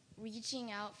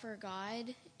reaching out for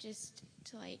God, just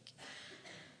to I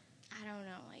don't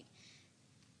know,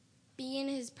 be in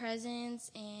his presence.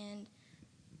 And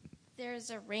there's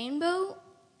a rainbow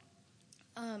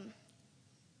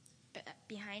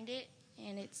behind it,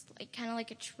 and it's kind of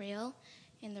like a trail,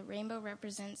 and the rainbow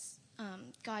represents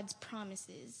God's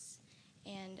promises.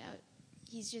 And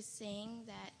he's just saying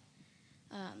that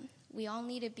we all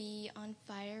need to be on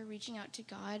fire, reaching out to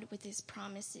God with his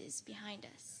promises behind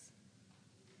us.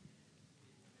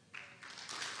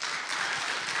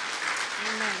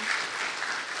 Amen.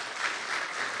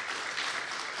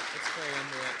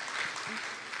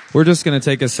 We're just going to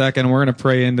take a second. We're going to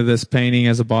pray into this painting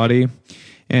as a body,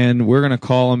 and we're going to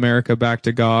call America back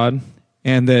to God,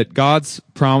 and that God's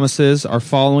promises are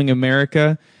following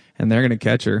America, and they're going to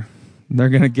catch her. They're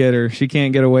going to get her. She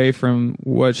can't get away from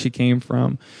what she came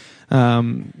from.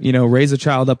 Raise a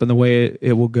child up in the way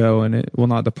it will go, and it will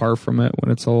not depart from it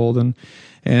when it's old.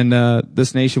 And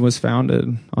this nation was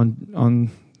founded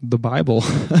on the Bible.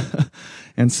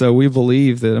 And so we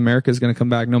believe that America is going to come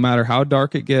back. No matter how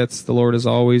dark it gets, the Lord is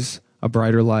always a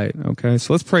brighter light. Okay,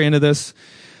 so let's pray into this.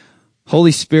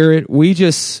 Holy Spirit, we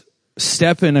just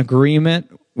step in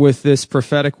agreement with this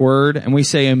prophetic word, and we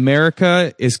say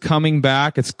America is coming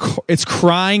back. It's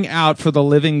crying out for the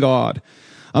living God.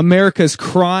 America is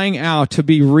crying out to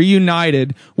be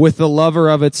reunited with the lover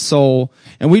of its soul.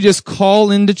 And we just call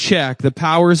into check the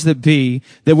powers that be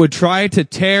that would try to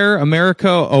tear America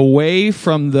away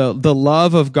from the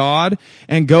love of God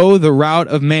and go the route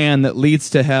of man that leads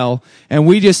to hell. And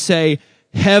we just say,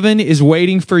 heaven is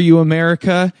waiting for you,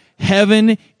 America.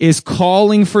 Heaven is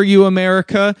calling for you,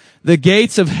 America. The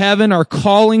gates of heaven are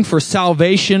calling for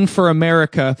salvation for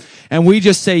America. And we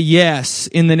just say yes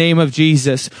in the name of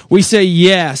Jesus. We say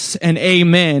yes and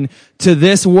amen to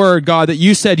this word, God, that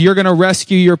you said you're going to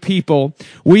rescue your people.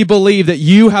 We believe that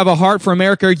you have a heart for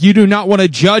America. You do not want to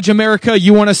judge America.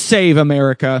 You want to save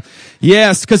America.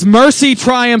 Yes, because mercy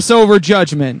triumphs over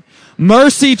judgment.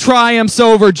 Mercy triumphs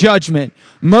over judgment.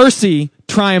 Mercy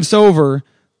triumphs over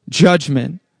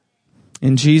judgment.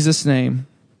 In Jesus' name.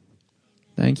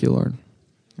 Thank you, Lord.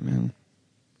 Amen.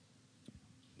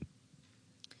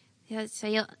 Yeah, so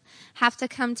you'll have to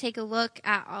come take a look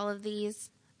at all of these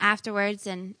afterwards,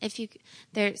 and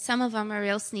some of them are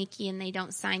real sneaky and they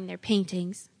don't sign their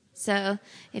paintings. So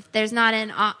if there's not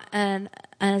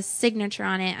a signature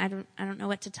on it, I don't know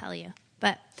what to tell you.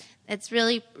 But it's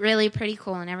really, really pretty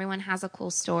cool, and everyone has a cool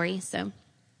story. So,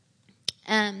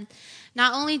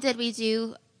 not only did we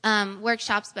do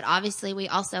workshops, but obviously we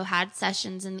also had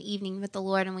sessions in the evening with the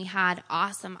Lord, and we had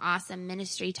awesome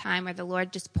ministry time where the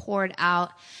Lord just poured out,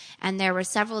 and there were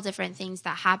several different things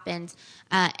that happened.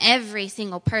 Every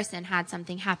single person had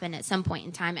something happen at some point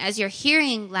in time. As you're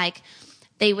hearing, like,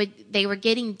 they were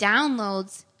getting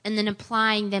downloads and then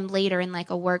applying them later in like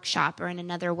a workshop or in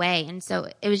another way. And so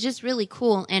it was just really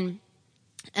cool. And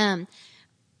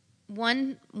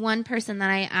one person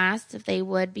that I asked if they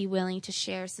would be willing to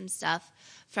share some stuff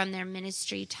from their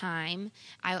ministry time,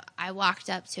 I walked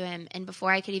up to him, and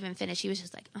before I could even finish, he was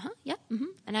just like, yep,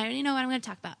 and I already know what I'm going to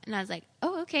talk about. And I was like,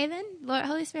 oh, okay then, Lord,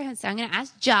 Holy Spirit. So I'm going to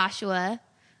ask Joshua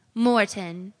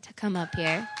Morton to come up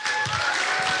here.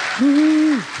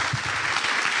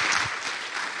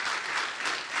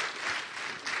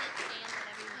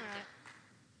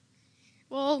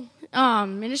 Well,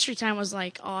 ministry time was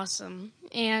like awesome,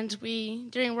 and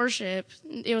during worship,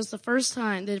 it was the first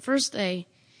day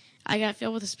I got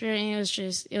filled with the Spirit, and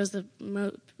it was the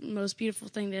most beautiful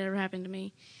thing that ever happened to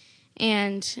me,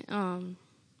 and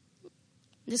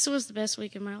this was the best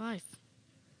week of my life.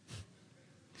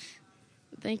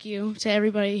 Thank you to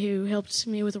everybody who helped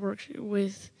me with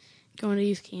going to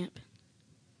youth camp.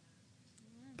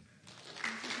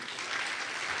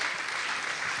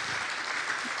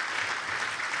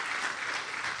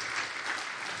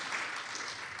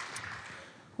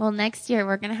 Well, next year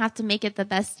we're going to have to make it the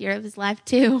best year of his life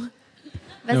too.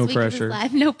 Best No week pressure. Of his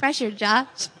life. No pressure,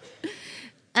 Josh.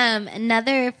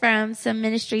 Another from some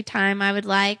ministry time I would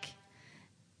like,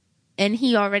 and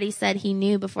he already said he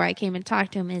knew before I came and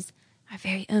talked to him, is our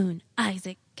very own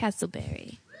Isaac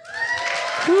Castleberry.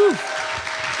 Woo.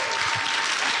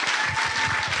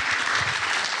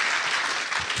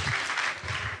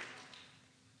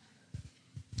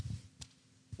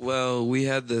 Well, we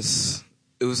had this,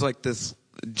 it was like this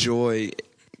joy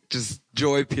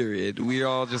period. We were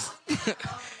all just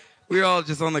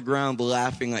on the ground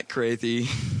laughing like crazy.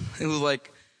 It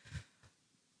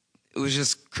was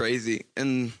just crazy.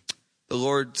 And the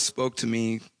Lord spoke to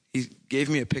me. He gave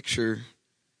me a picture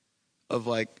of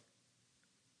like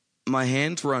my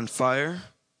hands were on fire,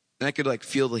 and I could like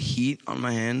feel the heat on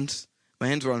my hands. My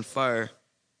hands were on fire,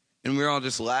 and we were all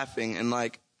just laughing, and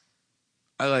like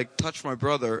I like touched my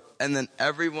brother, and then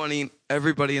everybody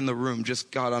in the room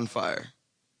just got on fire.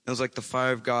 It was like the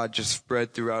fire of God just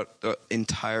spread throughout the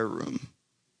entire room.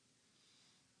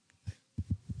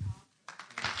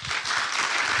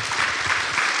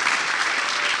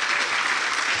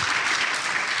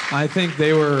 I think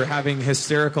they were having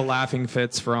hysterical laughing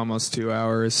fits for almost 2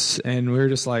 hours, and we were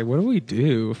just like, what do we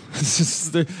do? It's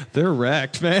just, they're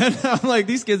wrecked, man. I'm like,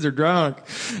 these kids are drunk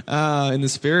in the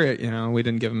spirit. We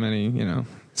didn't give them any,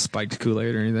 spiked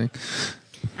Kool-Aid or anything.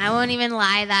 I won't even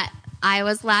lie that I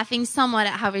was laughing somewhat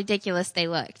at how ridiculous they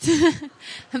looked.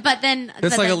 But then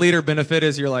It's like a leader benefit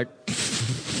is you're like,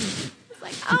 it's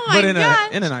like, oh my but in gosh.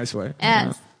 a nice way. Yes. You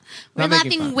know? We're Not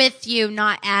making laughing fun. with you,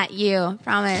 not at you.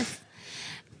 Promise.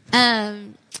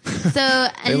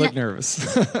 They look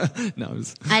nervous. No,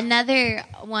 another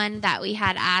one that we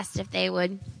had asked if they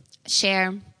would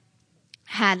share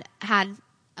had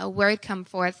a word come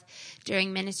forth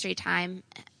during ministry time,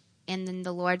 and then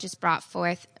the Lord just brought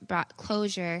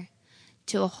closure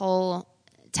to a whole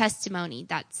testimony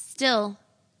that's still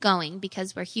going,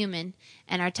 because we're human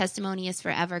and our testimony is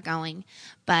forever going.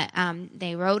 But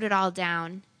they wrote it all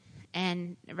down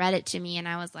and read it to me, and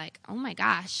I was like, oh my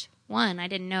gosh. One, I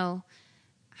didn't know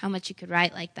how much you could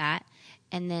write like that.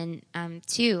 And then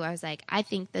two, I was like, I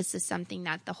think this is something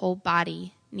that the whole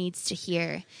body needs to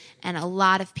hear, and a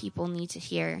lot of people need to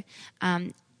hear.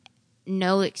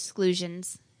 No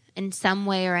exclusions. In some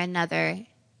way or another,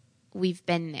 we've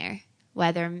been there,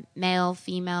 whether male,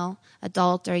 female,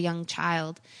 adult, or young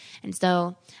child. And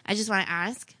so I just want to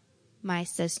ask my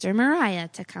sister Mariah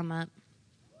to come up.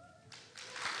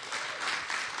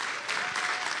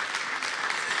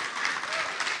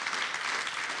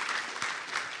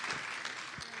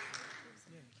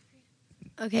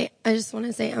 Okay, I just want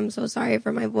to say I'm so sorry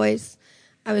for my voice.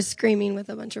 I was screaming with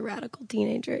a bunch of radical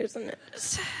teenagers, and it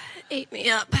just ate me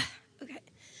up. Okay.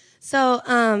 So,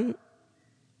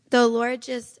 the Lord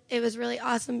it was really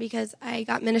awesome because I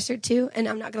got ministered to, and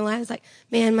I'm not going to lie, I was like,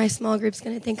 man, my small group's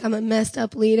going to think I'm a messed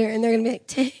up leader, and they're going to be like,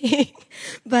 dang.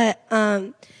 But,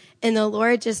 and the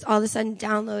Lord just all of a sudden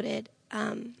downloaded,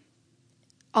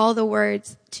 all the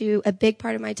words to a big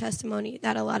part of my testimony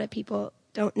that a lot of people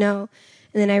don't know.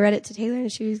 And then I read it to Taylor, and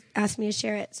she asked me to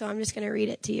share it. So I'm just going to read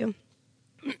it to you.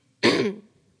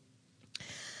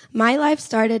 My life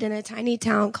started in a tiny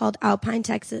town called Alpine,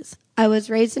 Texas. I was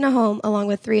raised in a home along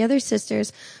with 3 other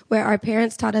sisters where our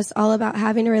parents taught us all about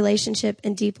having a relationship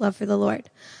and deep love for the Lord.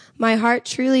 My heart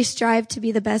truly strived to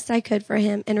be the best I could for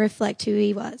him and reflect who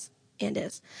he was and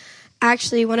is.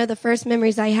 Actually, one of the first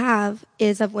memories I have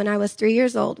is of when I was 3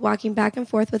 years old, walking back and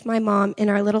forth with my mom in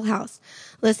our little house,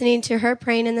 listening to her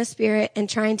praying in the Spirit and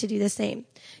trying to do the same.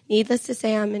 Needless to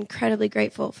say, I'm incredibly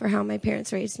grateful for how my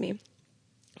parents raised me.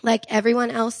 Like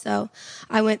everyone else, though,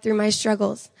 I went through my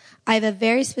struggles. I have a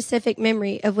very specific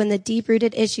memory of when the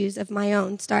deep-rooted issues of my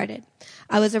own started.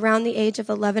 I was around the age of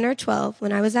 11 or 12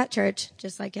 when I was at church,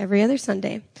 just like every other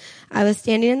Sunday. I was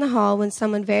standing in the hall when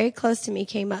someone very close to me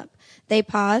came up. They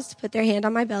paused, put their hand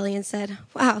on my belly, and said,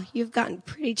 "Wow, you've gotten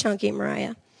pretty chunky,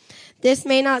 Mariah." This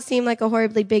may not seem like a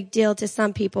horribly big deal to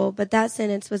some people, but that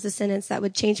sentence was a sentence that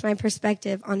would change my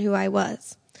perspective on who I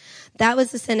was. That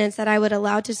was the sentence that I would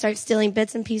allow to start stealing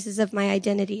bits and pieces of my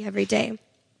identity every day.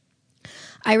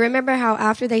 I remember how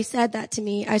after they said that to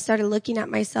me, I started looking at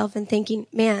myself and thinking,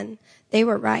 man, they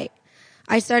were right.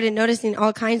 I started noticing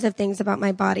all kinds of things about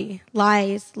my body.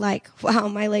 Lies like, wow,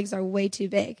 my legs are way too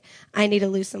big. I need to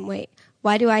lose some weight.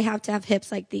 Why do I have to have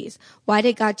hips like these? Why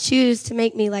did God choose to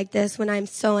make me like this when I'm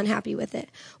so unhappy with it?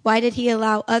 Why did he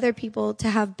allow other people to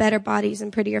have better bodies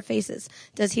and prettier faces?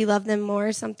 Does he love them more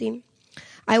or something?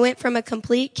 I went from a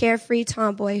complete carefree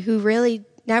tomboy who really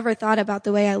never thought about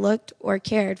the way I looked or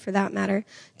cared for that matter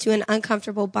to an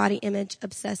uncomfortable body image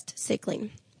obsessed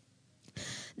sickling.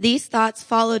 These thoughts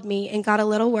followed me and got a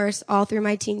little worse all through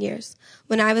my teen years.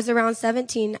 When I was around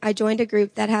 17, I joined a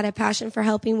group that had a passion for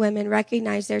helping women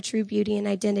recognize their true beauty and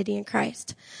identity in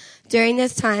Christ. During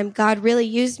this time, God really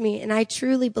used me, and I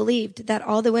truly believed that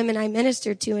all the women I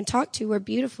ministered to and talked to were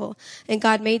beautiful, and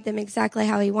God made them exactly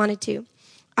how he wanted to.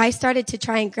 I started to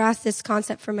try and grasp this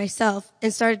concept for myself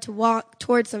and started to walk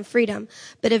towards some freedom,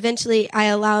 but eventually I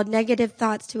allowed negative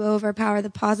thoughts to overpower the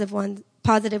positive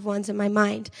ones in my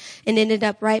mind and ended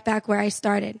up right back where I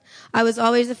started. I was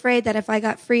always afraid that if I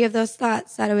got free of those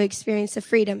thoughts that I would experience the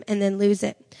freedom and then lose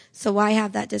it. So why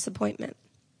have that disappointment?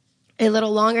 A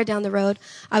little longer down the road,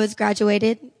 I was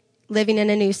graduated, living in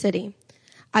a new city.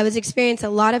 I was experiencing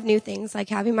a lot of new things, like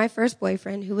having my first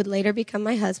boyfriend, who would later become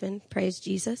my husband, praise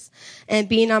Jesus, and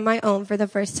being on my own for the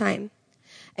first time.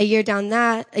 A year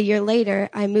later,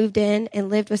 I moved in and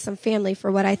lived with some family for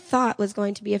what I thought was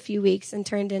going to be a few weeks and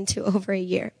turned into over a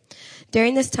year.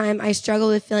 During this time, I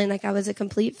struggled with feeling like I was a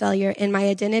complete failure, and my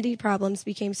identity problems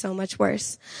became so much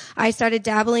worse. I started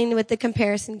dabbling with the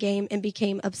comparison game and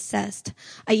became obsessed.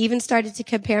 I even started to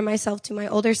compare myself to my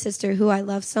older sister, who I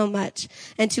love so much,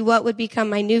 and to what would become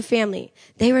my new family.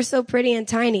 They were so pretty and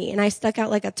tiny, and I stuck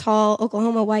out like a tall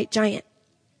Oklahoma white giant.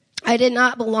 I did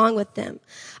not belong with them.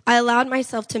 I allowed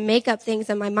myself to make up things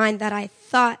in my mind that I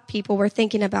thought people were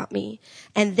thinking about me,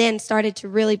 and then started to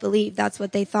really believe that's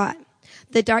what they thought.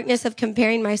 The darkness of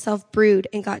comparing myself brewed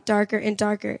and got darker and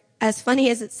darker. As funny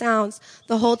as it sounds,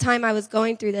 the whole time I was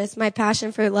going through this, my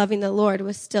passion for loving the Lord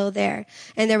was still there,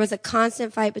 and there was a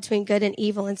constant fight between good and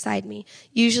evil inside me,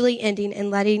 usually ending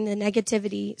in letting the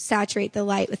negativity saturate the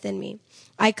light within me.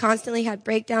 I constantly had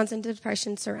breakdowns and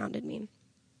depression surrounded me.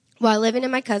 While living in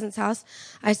my cousin's house,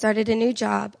 I started a new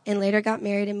job and later got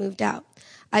married and moved out.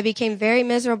 I became very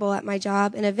miserable at my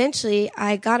job, and eventually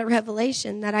I got a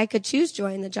revelation that I could choose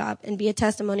joy in the job and be a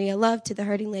testimony of love to the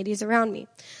hurting ladies around me.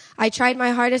 I tried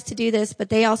my hardest to do this, but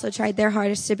they also tried their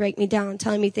hardest to break me down,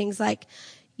 telling me things like,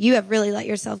 "You have really let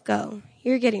yourself go.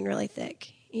 You're getting really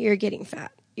thick. You're getting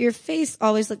fat. Your face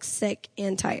always looks sick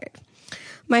and tired."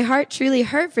 My heart truly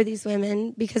hurt for these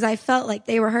women because I felt like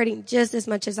they were hurting just as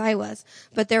much as I was,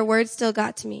 but their words still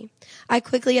got to me. I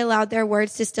quickly allowed their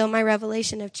words to still my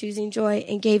revelation of choosing joy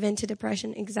and gave in to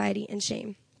depression, anxiety, and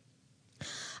shame.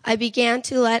 I began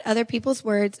to let other people's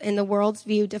words and the world's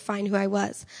view define who I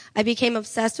was. I became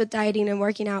obsessed with dieting and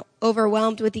working out,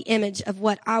 overwhelmed with the image of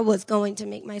what I was going to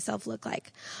make myself look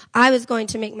like. I was going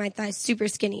to make my thighs super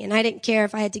skinny, and I didn't care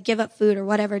if I had to give up food or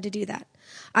whatever to do that.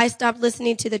 I stopped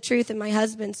listening to the truth in my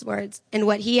husband's words and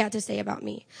what he had to say about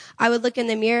me. I would look in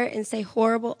the mirror and say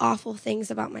horrible, awful things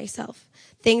about myself,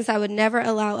 things I would never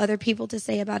allow other people to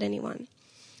say about anyone.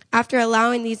 After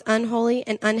allowing these unholy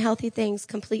and unhealthy things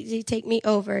completely take me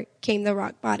over, came the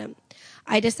rock bottom.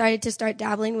 I decided to start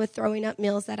dabbling with throwing up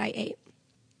meals that I ate.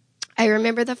 I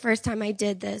remember the first time I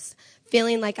did this,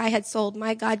 feeling like I had sold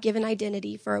my God-given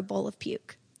identity for a bowl of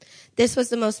puke. This was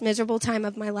the most miserable time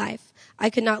of my life. I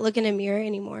could not look in a mirror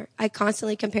anymore. I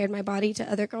constantly compared my body to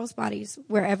other girls' bodies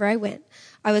wherever I went.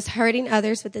 I was hurting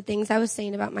others with the things I was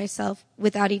saying about myself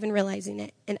without even realizing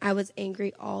it, and I was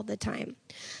angry all the time.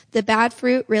 The bad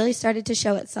fruit really started to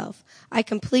show itself. I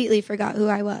completely forgot who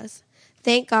I was.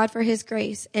 Thank God for his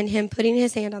grace and him putting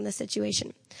his hand on the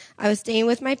situation. I was staying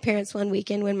with my parents one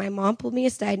weekend when my mom pulled me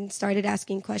aside and started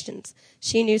asking questions.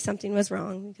 She knew something was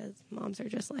wrong because moms are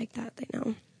just like that, they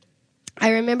know.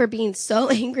 I remember being so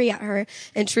angry at her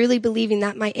and truly believing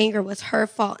that my anger was her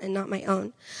fault and not my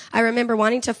own. I remember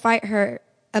wanting to fight her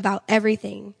about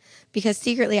everything because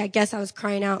secretly I guess I was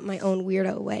crying out in my own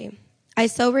weirdo way. I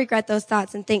so regret those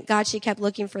thoughts and thank God she kept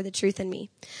looking for the truth in me.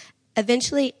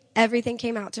 Eventually, everything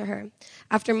came out to her.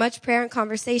 After much prayer and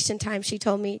conversation time, she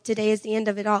told me, "Today is the end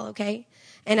of it all, okay?"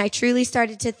 And I truly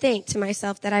started to think to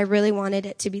myself that I really wanted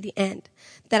it to be the end,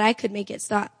 that I could make it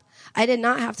stop. I did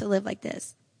not have to live like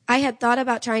this. I had thought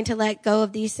about trying to let go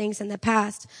of these things in the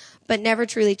past, but never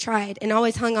truly tried and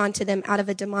always hung on to them out of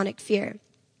a demonic fear.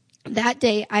 That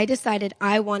day, I decided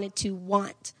I wanted to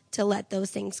let those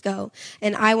things go,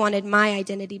 and I wanted my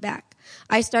identity back.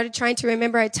 I started trying to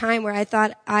remember a time where I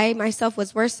thought I myself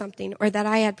was worth something or that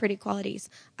I had pretty qualities.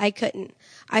 I couldn't.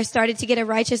 I started to get a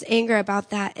righteous anger about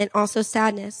that and also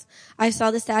sadness. I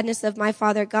saw the sadness of my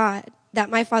Father God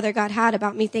had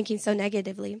about me thinking so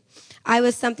negatively. I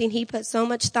was something he put so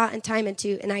much thought and time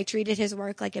into, and I treated his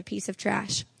work like a piece of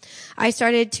trash. I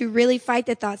started to really fight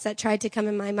the thoughts that tried to come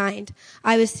in my mind.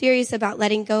 I was serious about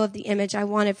letting go of the image I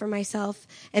wanted for myself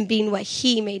and being what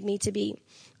he made me to be.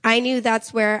 I knew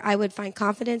that's where I would find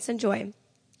confidence and joy.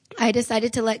 I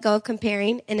decided to let go of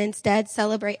comparing and instead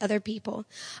celebrate other people.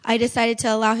 I decided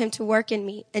to allow him to work in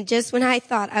me. And just when I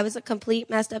thought I was a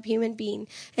complete messed up human being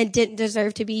and didn't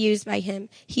deserve to be used by him,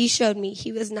 he showed me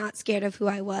he was not scared of who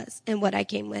I was and what I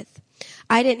came with.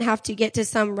 I didn't have to get to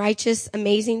some righteous,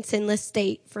 amazing, sinless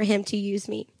state for him to use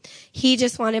me. He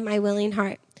just wanted my willing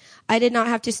heart. I did not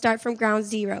have to start from ground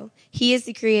zero. He is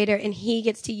the creator and he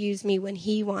gets to use me when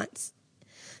he wants.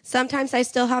 Sometimes I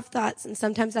still have thoughts, and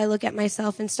sometimes I look at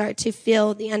myself and start to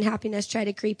feel the unhappiness try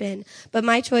to creep in. But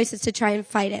my choice is to try and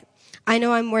fight it. I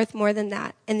know I'm worth more than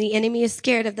that, and the enemy is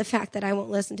scared of the fact that I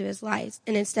won't listen to his lies,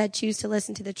 and instead choose to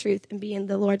listen to the truth and be in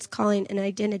the Lord's calling and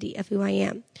identity of who I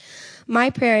am.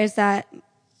 My prayer is that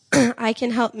I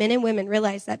can help men and women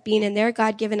realize that being in their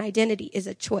God-given identity is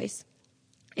a choice,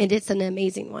 and it's an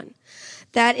amazing one.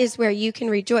 That is where you can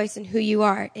rejoice in who you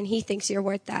are, and he thinks you're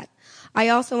worth that. I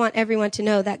also want everyone to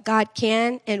know that God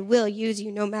can and will use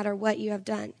you no matter what you have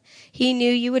done. He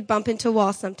knew you would bump into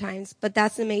walls sometimes, but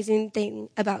that's the amazing thing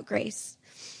about grace,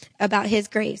 about his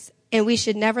grace. And we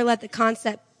should never let that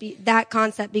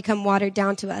concept become watered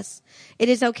down to us. It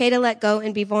is okay to let go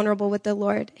and be vulnerable with the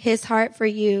Lord. His heart for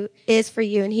you is for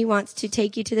you, and he wants to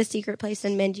take you to the secret place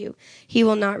and mend you. He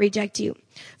will not reject you.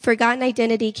 Forgotten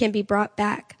identity can be brought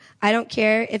back. I don't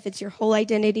care if it's your whole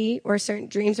identity or certain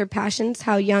dreams or passions,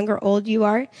 how young or old you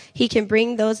are. He can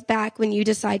bring those back when you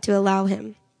decide to allow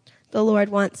him. The Lord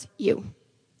wants you.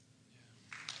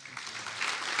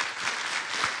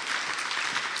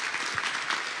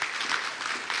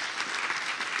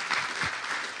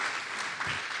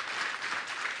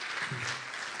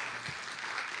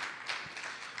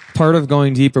 Part of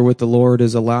going deeper with the Lord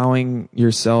is allowing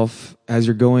yourself, as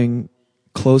you're going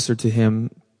closer to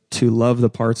him, to love the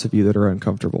parts of you that are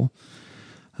uncomfortable.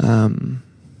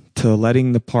 To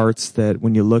letting the parts that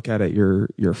when you look at it, you're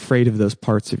afraid of those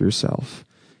parts of yourself.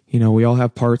 You know, we all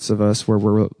have parts of us where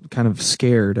we're kind of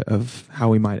scared of how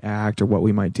we might act or what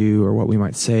we might do or what we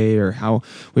might say or how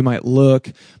we might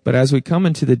look. But as we come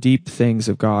into the deep things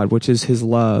of God, which is his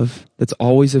love that's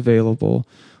always available,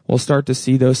 we'll start to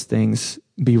see those things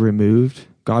be removed.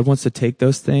 God wants to take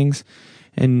those things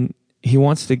and he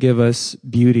wants to give us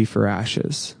beauty for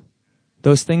ashes.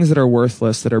 Those things that are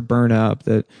worthless, that are burnt up,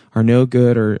 that are no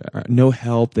good or no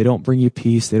help, they don't bring you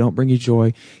peace, they don't bring you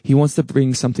joy. He wants to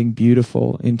bring something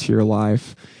beautiful into your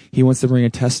life. He wants to bring a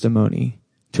testimony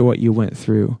to what you went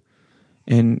through.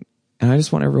 And I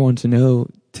just want everyone to know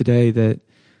today that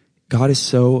God is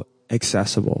so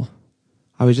accessible.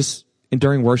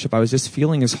 During worship, I was just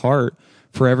feeling his heart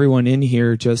for everyone in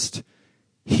here.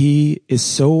 He is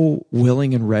so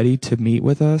willing and ready to meet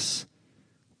with us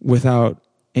without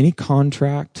any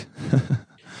contract,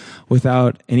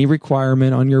 without any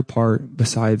requirement on your part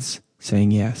besides saying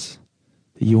yes,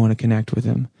 that you want to connect with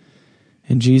him.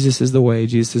 And Jesus is the way,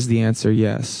 Jesus is the answer,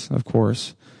 yes, of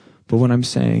course. But what I'm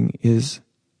saying is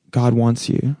God wants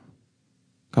you.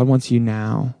 God wants you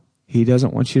now. He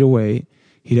doesn't want you to wait.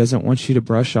 He doesn't want you to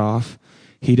brush off.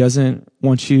 He doesn't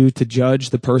want you to judge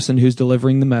the person who's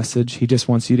delivering the message. He just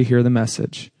wants you to hear the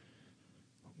message.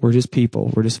 We're just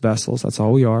people. We're just vessels. That's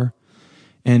all we are.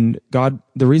 And God,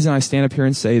 the reason I stand up here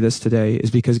and say this today is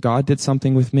because God did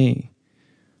something with me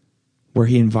where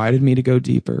he invited me to go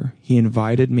deeper. He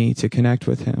invited me to connect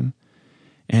with him.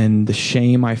 And the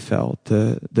shame I felt,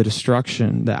 the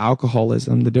destruction, the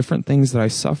alcoholism, the different things that I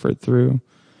suffered through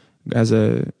as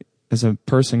a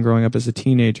person growing up as a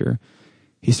teenager,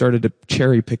 he started to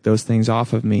cherry pick those things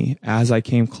off of me as I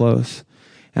came close.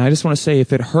 And I just want to say,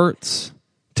 if it hurts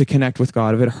to connect with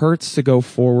God, if it hurts to go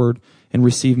forward and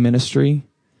receive ministry,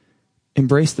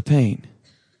 embrace the pain.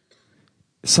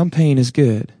 Some pain is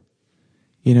good.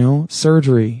 You know,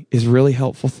 surgery is a really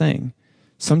helpful thing.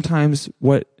 Sometimes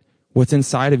what's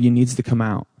inside of you needs to come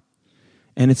out.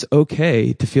 And it's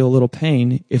okay to feel a little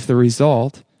pain if the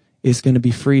result is going to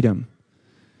be freedom.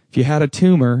 If you had a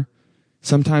tumor,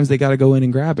 sometimes they got to go in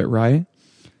and grab it, right?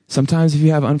 Sometimes if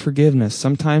you have unforgiveness,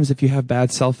 sometimes if you have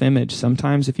bad self-image,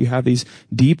 sometimes if you have these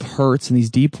deep hurts and these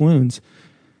deep wounds,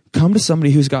 come to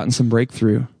somebody who's gotten some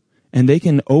breakthrough and they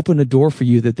can open a door for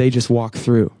you that they just walk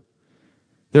through.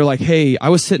 They're like, hey, I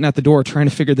was sitting at the door trying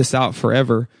to figure this out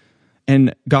forever.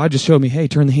 And God just showed me, hey,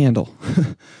 turn the handle.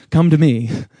 Come to me.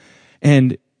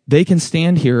 And they can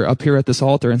stand up here at this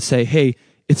altar and say, hey,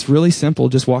 it's really simple.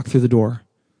 Just walk through the door.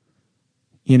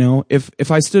 You know,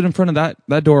 if I stood in front of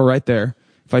that door right there,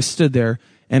 if I stood there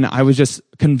and I was just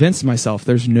convinced myself,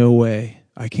 there's no way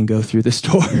I can go through this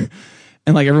door.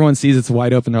 And like everyone sees it's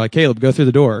wide open. They're like, Caleb, go through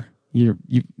the door.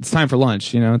 It's time for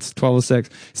lunch. You know, it's 12:06.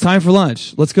 It's time for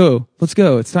lunch. Let's go.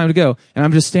 It's time to go. And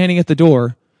I'm just standing at the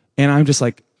door and I'm just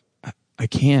like, I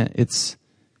can't.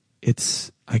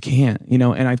 I can't, you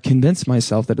know, and I've convinced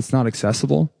myself that it's not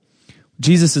accessible.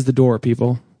 Jesus is the door,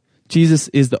 people. Jesus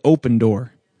is the open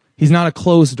door. He's not a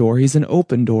closed door. He's an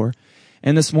open door.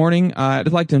 And this morning,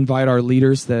 I'd like to invite our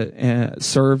leaders that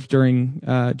served during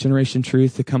Generation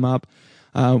Truth to come up.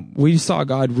 We saw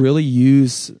God really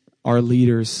use our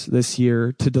leaders this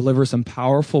year to deliver some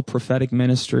powerful prophetic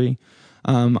ministry.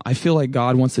 I feel like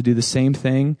God wants to do the same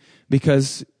thing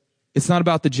because it's not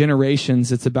about the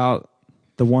generations. It's about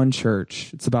the one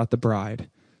church. It's about the bride.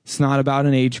 It's not about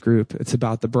an age group. It's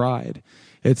about the bride.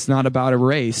 It's not about a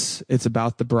race. It's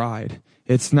about the bride.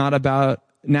 It's not about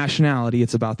nationality.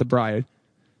 It's about the bride.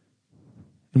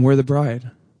 And we're the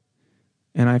bride.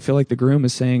 And I feel like the groom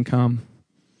is saying, come.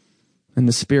 And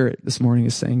the Spirit this morning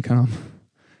is saying, come.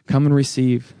 Come and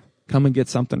receive. Come and get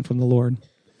something from the Lord.